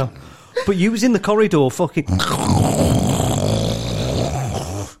 Fucking hell! But you was in the corridor, fucking.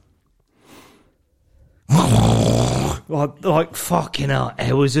 like fucking hell,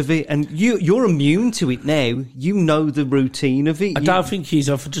 hours of it, and you're immune to it now. You know the routine of it. I don't think he's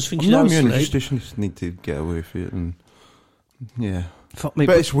off. I just think he's No, out I mean, asleep. just need to get away from it, and yeah. Fuck me,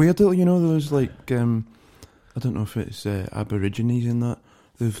 But it's weird though, you know. There's like, I don't know if it's Aborigines in that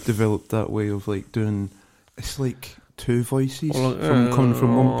they've developed that way of like doing. It's like two voices coming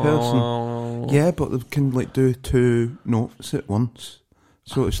from one person. Yeah, but they can like do two notes at once.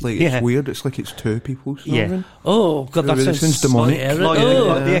 So it's like it's weird. It's like it's two people snoring. Yeah. Oh God, that sounds demonic. Like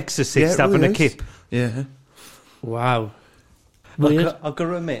The Exorcist having a kip. Yeah. Wow. I've got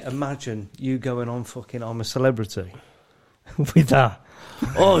to admit, imagine you going on fucking I'm a Celebrity with that.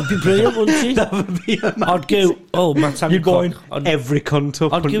 Oh, it'd be brilliant, wouldn't it? That would be amazing. I'd go, Matt Hancock. You're going every cunt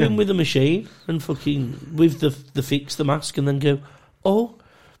up. I'd go in with a machine and fucking, with the fix, the mask, and then go,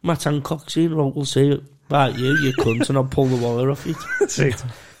 Matt Hancock's in, right, we'll see it. Right, you cunt, and I'll pull the wire off it. That's it.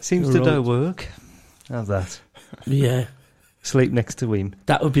 Seems to do work. Have that. Yeah. Sleep next to him.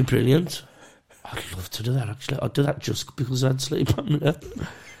 That would be brilliant. I'd love to do that, actually. I'd do that just because I'd sleep apnea.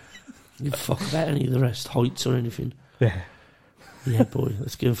 You fuck about any of the rest, heights or anything. Yeah. Yeah, boy,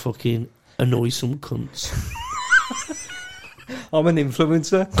 let's go fucking annoy some cunts. I'm an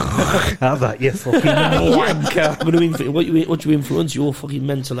influencer. Have that, you fucking wanker. I'm gonna what you influence your fucking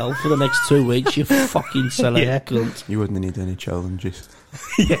mental health for the next 2 weeks, you fucking sellout cunt. You wouldn't need any challenges.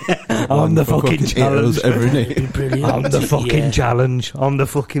 Yeah, I'm the fucking challenge every night. I'm the fucking challenge. I'm the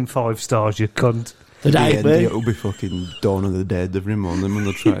fucking 5 stars, you cunt. It'll be fucking Dawn of the Dead every morning when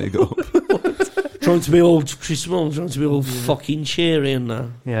they're trying to go up. Trying to be all Christmas, trying to be all fucking cheery and that.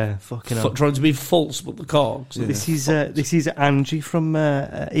 Yeah, fucking hell. Trying to be false but the cogs. Yeah. This is Angie from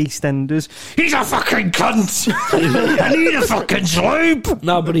EastEnders. He's a fucking cunt. I need a fucking sleep.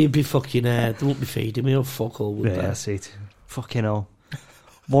 No, but he'd be fucking they won't be feeding me or fuck all, would they? That's it. Fucking hell.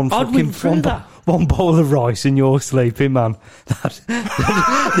 One bowl of rice and you're sleeping, man.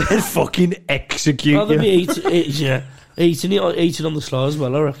 They'd fucking execute you. They'd be eating on the sly as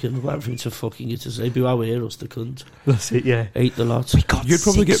well, I reckon. Wait for him to fucking get to sleep. Beware us, the cunt. That's it, yeah. Eat the lot. We got you'd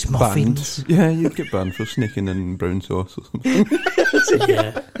probably get muffins. Banned. Yeah, you'd get banned for sneaking in brown sauce or something.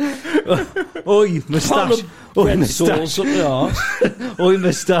 Yeah. Oi, moustache. Red sauce up the arse. Oi,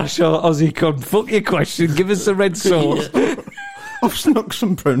 moustache or Aussie cunt. Fuck your question. Give us the red sauce. Yeah. I've snuck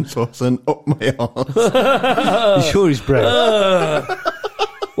some brown sauce in up my arse. You sure he's brown?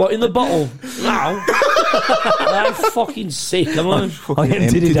 What, in the bottle? No. I'm fucking sick, am I? I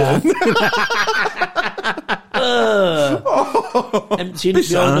emptied it out. Emptying it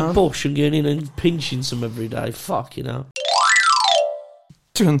behind a bush and going in and pinching some every day. Fuck, you know.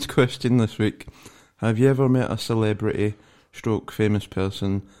 John's question this week. Have you ever met a celebrity / famous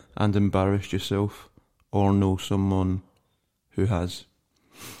person and embarrassed yourself, or know someone who has?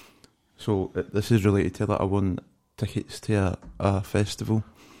 So this is related to that. I won tickets to a festival,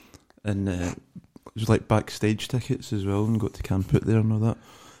 and it was like backstage tickets as well, and got to camp out there and all that.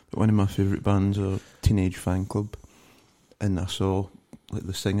 But one of my favourite bands are Teenage Fan Club, and I saw like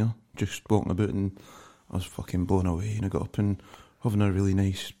the singer just walking about, and I was fucking blown away. And I got up and having a really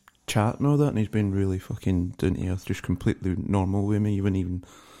nice chat and all that, and he's been really fucking down to earth, just completely normal with me. You wouldn't even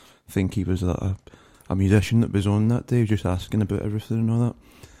think he was a musician that was on that day, just asking about everything and all that.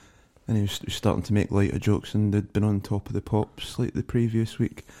 And he was starting to make lighter jokes, and they'd been on Top of the Pops like the previous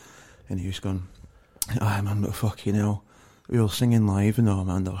week, and he was going, "Aye man, but fucking hell, we were singing live and oh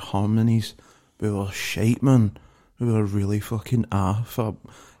man, their harmonies, we were shite man, we were really fucking off. I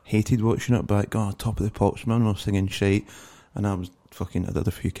hated watching it back. Oh, Top of the Pops man, we were singing shite." And I did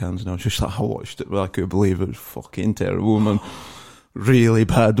a few cans, and I was just like, I watched it, but I couldn't believe it was fucking terrible, man. Really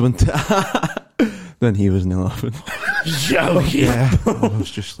bad one. Then he wasn't laughing. Yeah, I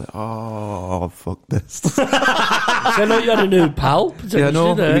was just like, oh, fuck this. So like you had a new pal, Yeah,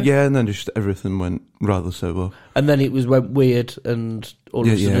 no, there. yeah, and then just everything went rather sour. And then it went weird, and all of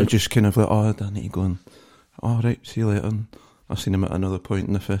a sudden, just kind of like, oh, I need to go. And all right, see you later. And I seen him at another point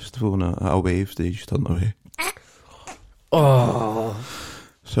in the festival, and I waved. He just turned away. Oh,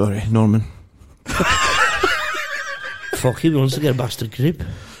 sorry, Norman. Fuck him, he wants to get a bastard grip.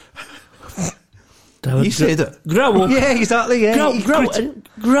 You said it. Grow up. Yeah, exactly, yeah.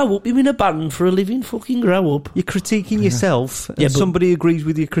 Grow up. You're in a band for a living. Fucking grow up. You're critiquing yourself, and Yeah, but- somebody agrees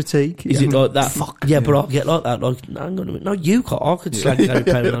with your critique. Is it like that? Fuck. Yeah, but I'll get like that. Like, no, hang on a minute. No, you can't. I could slag Gary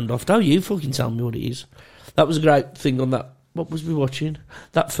Poundland off. No, you fucking tell me what it is. That was a great thing on that. What was we watching?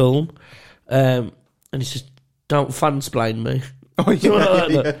 That film. And he says, "Don't fansplain me." Oh,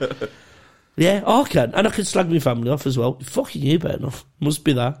 yeah. Yeah, I can. And I can slag my family off as well. Fucking you better enough. Must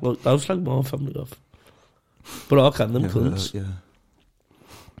be that. Like, I'll slag my family off. But I can, them cunts. Yeah.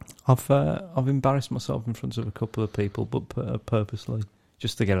 I've embarrassed myself in front of a couple of people, but purposely,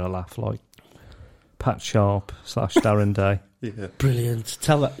 just to get a laugh, like Pat Sharp / Darren Day. Yeah. Brilliant.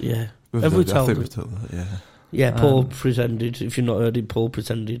 Tell that, yeah. I Have we think told we've it? told that, yeah. Yeah, Paul pretended, if you've not heard it, Paul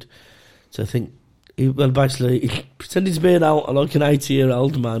pretended to think, he pretended to be like an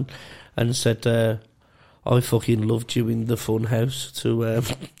 80-year-old man and said, I fucking loved you in the fun house to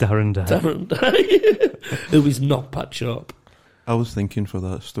Darren Day. Who is not Pat Sharp. I was thinking for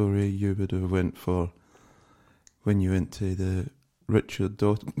that story you would have went for when you went to the Richard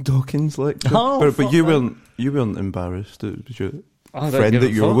Dawkins lecture. Oh, but you weren't embarrassed. It was your I don't friend give a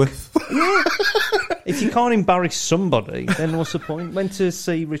that you were with. If you can't embarrass somebody, then what's the point? Went to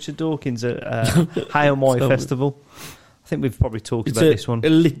see Richard Dawkins at Hale Moy Festival. I think we've probably talked about this one. A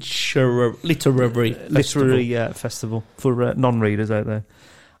literary festival for non-readers out there.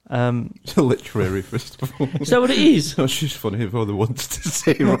 It's a literary festival. Is that what it is? It's just funny if all the ones to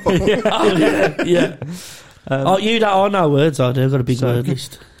say wrong. Yeah. You don't know words, I do. I've got a big word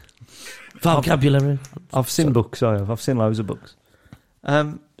list. Vocabulary. I've seen books, I've seen loads of books.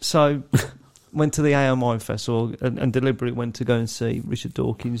 So went to the AMI Festival and deliberately went to go and see Richard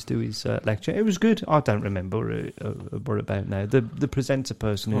Dawkins do his lecture. It was good. I don't remember what about now. The presenter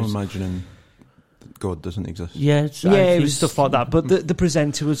person I'm who's... imagining God doesn't exist. Yeah, it was stuff like that. But the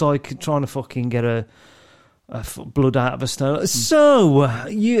presenter was like trying to fucking get a blood out of a stone. So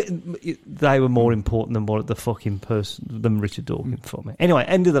they were more important than what the fucking person than Richard Dawkins for me. Anyway,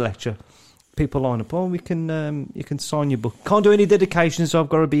 end of the lecture. People line up. Oh, you can sign your book. Can't do any dedications, so I've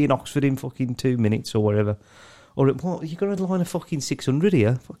got to be in Oxford in fucking 2 minutes or whatever. Or what? You got to line a fucking 600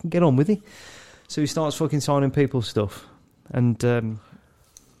 here. Fucking get on with it. So he starts fucking signing people's stuff, and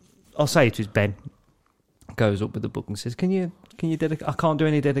I'll say it was Ben. Goes up with the book and says, "Can you dedicate? I can't do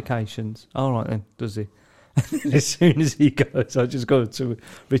any dedications." All right then, does he? And as soon as he goes, I just go to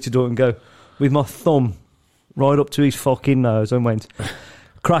Richard Dawkins and go with my thumb right up to his fucking nose and went,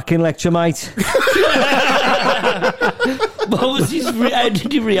 "Cracking lecture, mate." What was his? How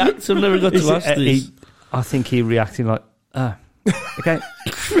did he react? I've never got to ask this. I think he reacted like, okay.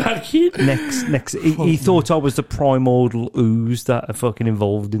 Cracking. Next. He thought I was the primordial ooze that are fucking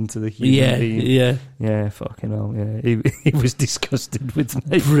evolved into the human being. Yeah, fucking hell, yeah. He was disgusted with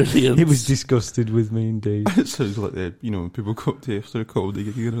me. Brilliant. He was disgusted with me indeed. It sounds like when people come up to you after a comedy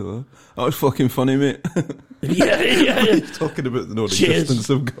gig, you know, that was fucking funny, mate. Yeah. He's talking about the non-existence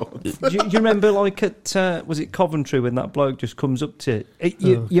of God. Do you remember, like, at, was it Coventry, when that bloke just comes up to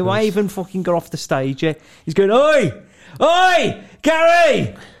you? You even fucking got off the stage, yeah? He's going, Oi,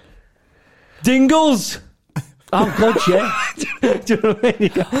 Gary! Dingles! Oh, God, yeah. Do you know what I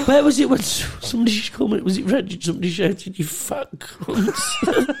mean? Where was it when somebody came in? Was it Red? Somebody shouted, "You fat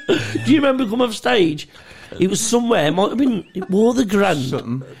cunt." Do you remember come off stage? It was somewhere. It might have been the Grand.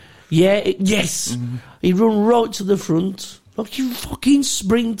 Something. Yeah, yes. Mm-hmm. He run right to the front. Like, you fucking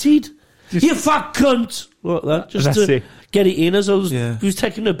sprinted. You fat cunt! Like that. Just to get it in as I was, he was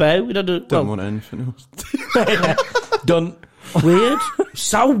taking a bow. We had Don't want anything else. Done. Weird.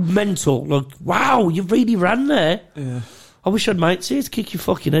 So mental. Like, wow, you really ran there. Yeah. I wish I'd might say to kick your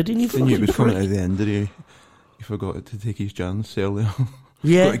fucking head in. You knew it was coming at the end, did he? He forgot to take his chance earlier.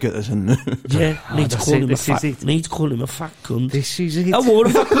 Yeah. Got to get this in now. Yeah. Need to call him a fat cunt. This is it. I wore a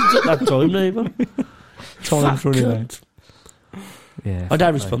fat cunt at that time, neighbour. Time's running out. Yeah. I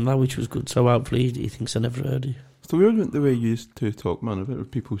don't respond that, which was good, so hopefully he thinks I never heard it. So weird the way you used to talk, man.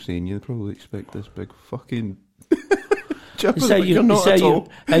 If people seeing you, they probably expect this big fucking... How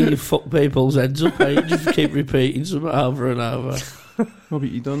you fuck people's heads up, you just keep repeating something over and over. What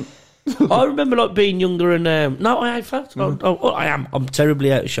you done? I remember like being younger and no, I ain't fat. I am. I'm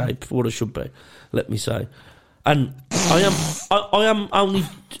terribly out of shape for what I should be. Let me say, and I'm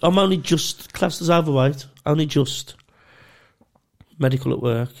only just classed as overweight. Only just medical at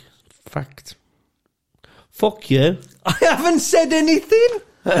work. Fact. Fuck you. I haven't said anything.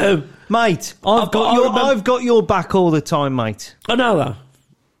 Mate, I've got your back all the time, mate. I know that.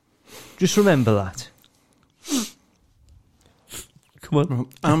 Just remember that. Come on.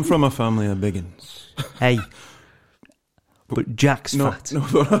 I'm from a family of biggins. Hey. But Jack's fat. No,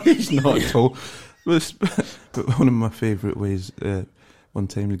 he's not at all. But one of my favourite ways, one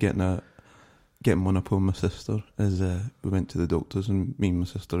time getting one up on my sister, is we went to the doctors, and me and my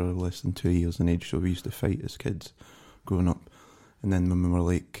sister are less than 2 years in age, so we used to fight as kids growing up. And then when we were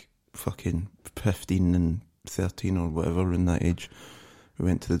like fucking 15 and 13 or whatever in that age, we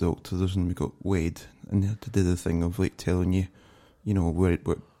went to the doctors and we got weighed, and they had to do the thing of like telling you,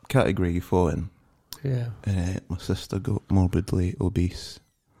 what category you fall in. Yeah. My sister got morbidly obese,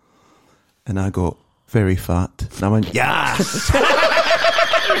 and I got very fat, and I went, yes!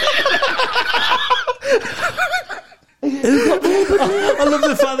 I love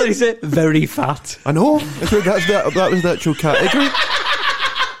the fact that he said very fat. I know. I think that was the actual category.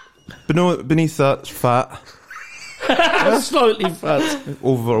 But no, beneath that's fat, Slightly fat.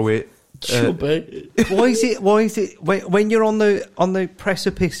 overweight. Chubby. Why is it when you're on the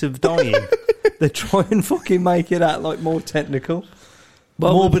precipice of dying, they try and fucking make it out like more technical?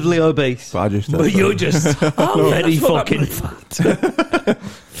 Well, Morbidly obese. But I just But you're just very that's what fucking that fat.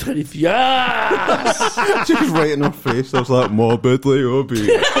 Very yes. just right in her face. I was like, morbidly obese.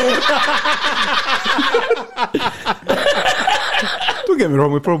 Don't get me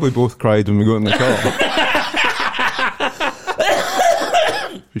wrong, we probably both cried when we got in the car.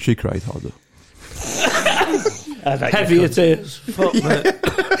 But she cried harder. Heavier tears. Fuck, mate.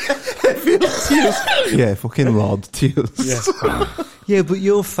 Tears. Yeah, fucking loud tears. Yeah, but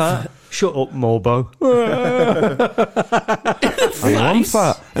you're fat. Shut up, Morbo. I am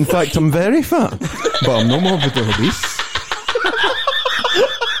fat. In fact, I'm very fat. But I'm no morbidly obese.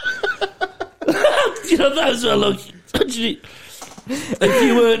 You know, that as well, like, actually, if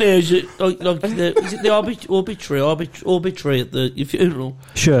you weren't here, is it the obituary at your funeral?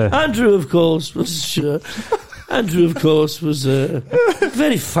 Sure. Andrew, of course, was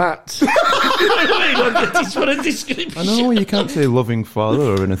very fat. I just want a description. I know, you can't say loving father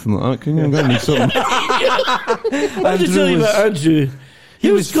or anything like that, can you? I'm going to need something. I'll just tell you about Andrew. He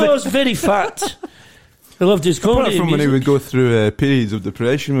was, of course, very fat. I loved his comedy. Apart from when he would go through periods of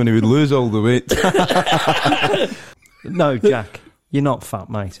depression, when he would lose all the weight. No, Jack, you're not fat,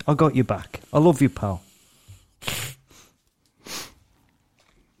 mate. I got you back. I love you, pal.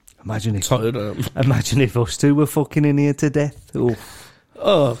 Imagine if us two were fucking in here to death.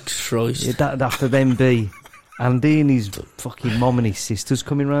 Oh, Christ. Yeah, that'd have to then be Andy and his fucking mum and his sisters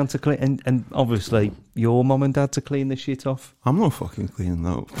coming round to clean, and obviously your mum and dad to clean the shit off. I'm not fucking cleaning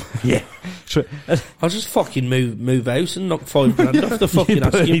that up. Yeah. I'll just fucking move house and knock $5,000 off the fucking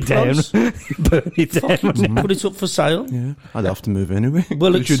asking price. Burn it down. Fucking put it up for sale. Yeah, I'd have to move anyway.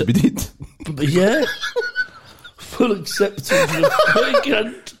 Well, it should be did. But yeah. Full acceptance of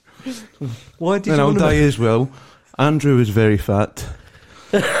 $5,000. Why did Then you I'll want die as well. Andrew was very fat.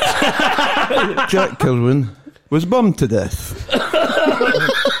 Jack Kilwin was bummed to death.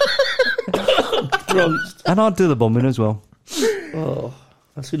 Christ. And I'd do the bumming as well. Oh,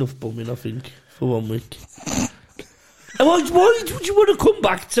 that's enough bumming, I think, for 1 week. And why would you want to come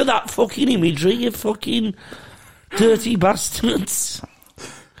back to that fucking imagery, you fucking dirty bastards?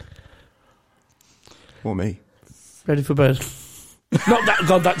 What, me? Ready for bed? Not that,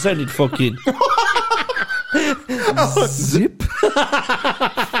 God, that sounded fucking... Zip.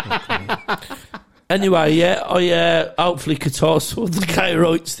 Anyway, yeah, I hopefully Qatar sorted the gay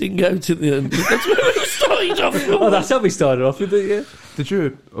rights thing out at the end. That's where we started off. Oh, that's how we started off with it, yeah. Did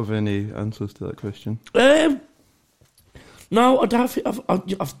you have any answers to that question? No, I don't think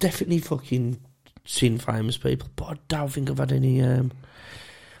I've definitely fucking seen famous people, but I don't think I've had any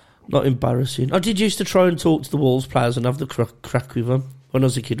not embarrassing. I did used to try and talk to the Wolves players and have the crack with them when I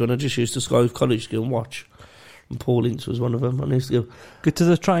was a kid, when I just used to go to college school and watch. And Paul Ince was one of them. I used to go... Good to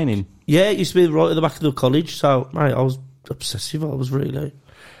the training? Yeah, it used to be right at the back of the college, so, mate, I was obsessive, I was really...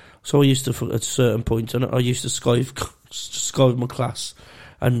 So I used to, at a certain point, and I used to skive my class,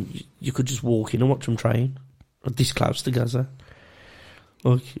 and you could just walk in and watch them train. This close to Gaza.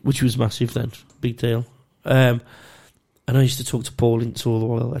 Like, which was massive then, big deal. And I used to talk to Paul Ince all the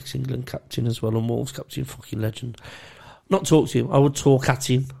while, ex-England captain as well, and Wolves captain, fucking legend. Not talk to him, I would talk at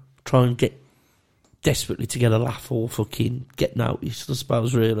him, try and get desperately to get a laugh or fucking get noticed, I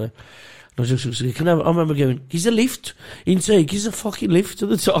suppose, really. And I remember going, he's a lift, intake, he's a fucking lift to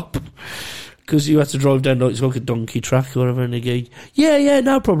the top. Because you had to drive down like it's like a donkey track or whatever, and they go, yeah,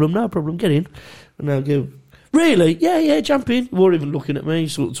 no problem, get in. And I'll go, really? Yeah, jump in. He weren't even looking at me,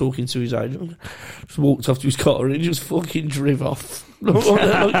 sort of talking to his agent. Just walked off to his car and he just fucking drive off. Don't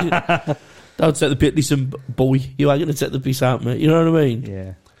take the bit, listen, boy, you ain't going to take the piss out, mate. You know what I mean?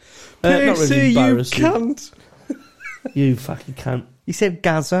 Yeah. Not really embarrassing. You can't. You fucking can't. He said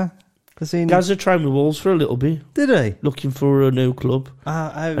Gaza. Gaza trained with Wolves for a little bit. Did he? Looking for a new club.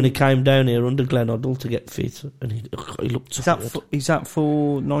 And he came down here under Glenn Hoddle to get fit. And he looked tired. Is that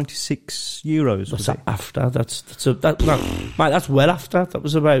for €96? What's that after? No, mate, that's well after. That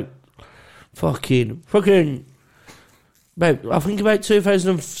was about fucking I think about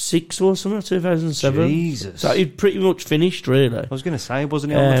 2006 or something, 2007. Jesus. So he'd pretty much finished, really. I was going to say,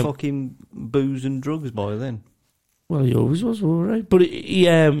 wasn't he on the fucking booze and drugs by then? Well, he always was, all right. But he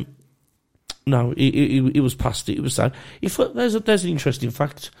was past it. It was sad. There's an interesting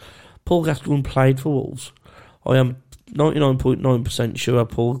fact. Paul Gascoigne played for Wolves. I am 99.9% sure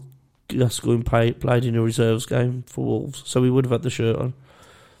Paul Gascoigne played in a reserves game for Wolves, so we would have had the shirt on.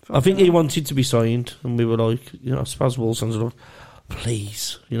 I think he wanted to be signed, and we were like, you know, I suppose Wolves fans were like,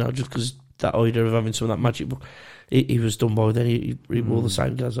 please, you know, just because that idea of having some of that magic. But he was done by then. He wore the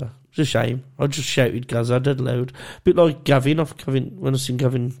same Gaza. It's a shame. I just shouted Gaza dead loud, a bit like Gavin when I seen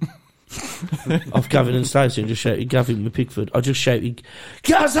Gavin. Off Gavin and Stacey and just shouted Gavin with Pickford. I just shouted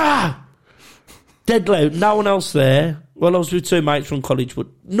Gaza dead loud. No one else there. Well, I was with two mates from college, but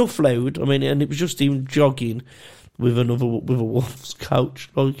enough loud. I mean, and it was just him jogging with a Wolves coach,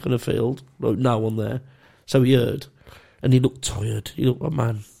 like on a field, like no one there. So he heard, and he looked tired. He looked like,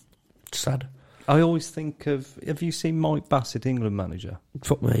 man, sad. I always think of. Have you seen Mike Bassett, England manager?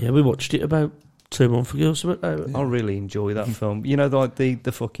 Fuck me, yeah. We watched it about 2 months ago. I really enjoy that film. You know, like the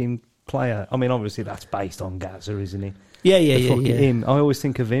fucking player. I mean, obviously that's based on Gaza, isn't it? Yeah. Him. I always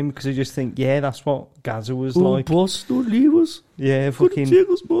think of him because I just think, yeah, that's what Gaza was like. Boss, don't leave us. Yeah, fucking take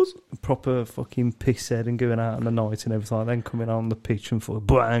us, boss. Proper fucking pisshead and going out on the night and everything. Then coming on the pitch and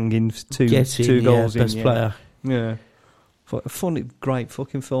banging two goals in. Best player. Yeah, funny, great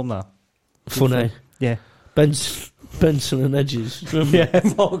fucking film that. Funny. Yeah. Benson and Edges. Yeah,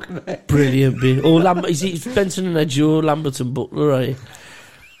 brilliant bit. Or is it Benson and Edges or Lambert and Butler, right?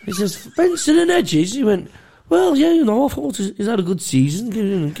 He says, Benson and Edges. He went, well, yeah, you know, I thought he's had a good season.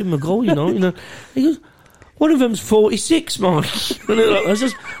 Give him a goal, you know. He goes, one of them's 46, Mike. And I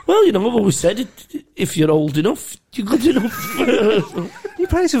says, well, you know, I've always said, if you're old enough, you're good enough. He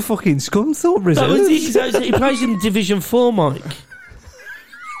plays for fucking Scunthorpe Reserve. That was it. He plays in Division 4, Mike.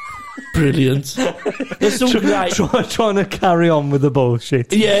 Brilliant. There's some great... Trying to carry on with the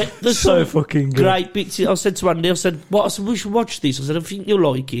bullshit. Yeah, there's so fucking good. Great bits. I said to Andy, I said, we should watch this. I said, I think you'll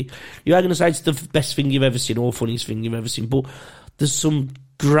like it. You ain't going to say it's the best thing you've ever seen or funniest thing you've ever seen, but there's some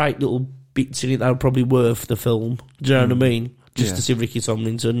great little bits in it that are probably worth the film. Do you know what I mean? Just to see Ricky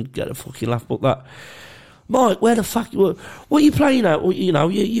Tomlinson get a fucking laugh. But that, Mike, where the fuck? What are you playing at? You know,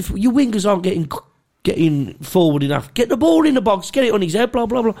 your wingers aren't getting forward enough. Get the ball in the box. Get it on his head. Blah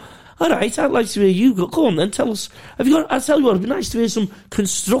blah blah. All right, I'd like to hear you go. Come on, then tell us. I'll tell you what. It'd be nice to hear some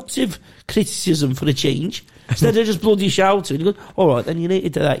constructive criticism for a change instead of just bloody shouting. You go, all right, then you need to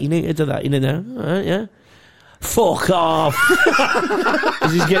do that. You need to do that. You need to. All right, yeah. Fuck off.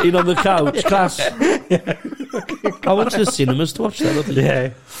 As he's getting on the couch, class. Yeah. I went to the cinemas to watch that. I think.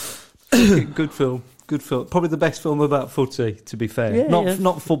 Yeah. Good film. Good film. Probably the best film about footy, to be fair. Yeah,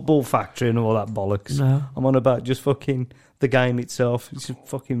 not Football Factory and all that bollocks. No. I'm on about just fucking the game itself. It's just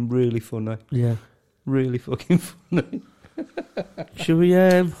fucking really funny. Yeah. Really fucking funny. Should we,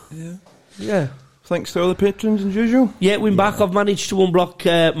 Yeah. Thanks to all the patrons as usual. Yeah, we're back. I've managed to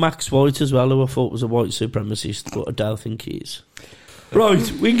unblock Max White as well, who I thought was a white supremacist, but I don't think he is.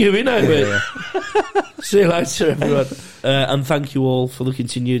 Right, we can give it now, mate. See you later, everyone. And thank you all for the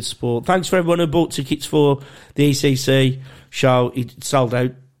continued support. Thanks for everyone who bought tickets for the ECC show. It sold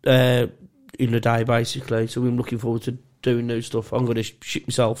out in a day, basically. So I'm looking forward to doing new stuff. I'm going to shit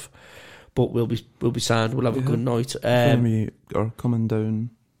myself, but we'll be sound. We'll have a good night. We are coming down.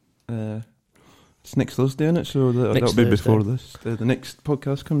 It's next Thursday, isn't it? So that'll be before this. The next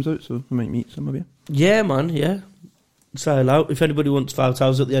podcast comes out, so we might meet some of you. Yeah, man. Yeah. Say hello. If anybody wants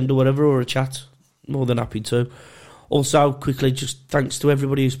photos at the end or whatever, or a chat, more than happy to. Also, quickly, just thanks to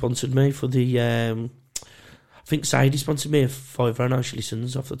everybody who sponsored me for the... I think Sadie sponsored me a £5 now. She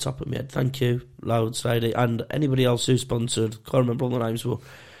listens off the top of my head. Thank you, loud Sadie. And anybody else who sponsored, can't remember all the names, but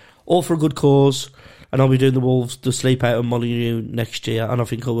all for a good cause. And I'll be doing the Wolves, the Sleep Out and Molyneux next year, and I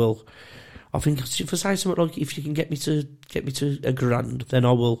think I will. I think if I say something like, if you can get me to £1,000, then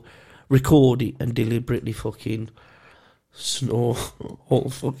I will record it and deliberately fucking snore all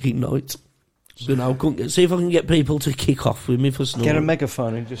fucking night. You know, see if I can get people to kick off with me for snoring. Get a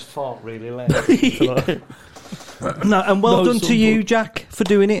megaphone and just fart really loud. No, and well done to you, Jack, for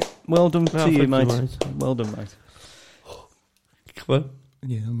doing it. Well done to you, mate. Well done, mate. Come on.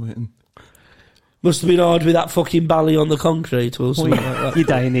 Yeah, I'm waiting. Must have been hard with that fucking bally on the concrete or something like that. You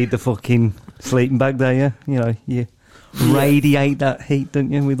don't need the fucking sleeping bag, do you? You know, you radiate that heat,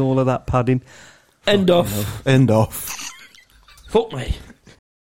 don't you, with all of that padding. End off. Fuck me.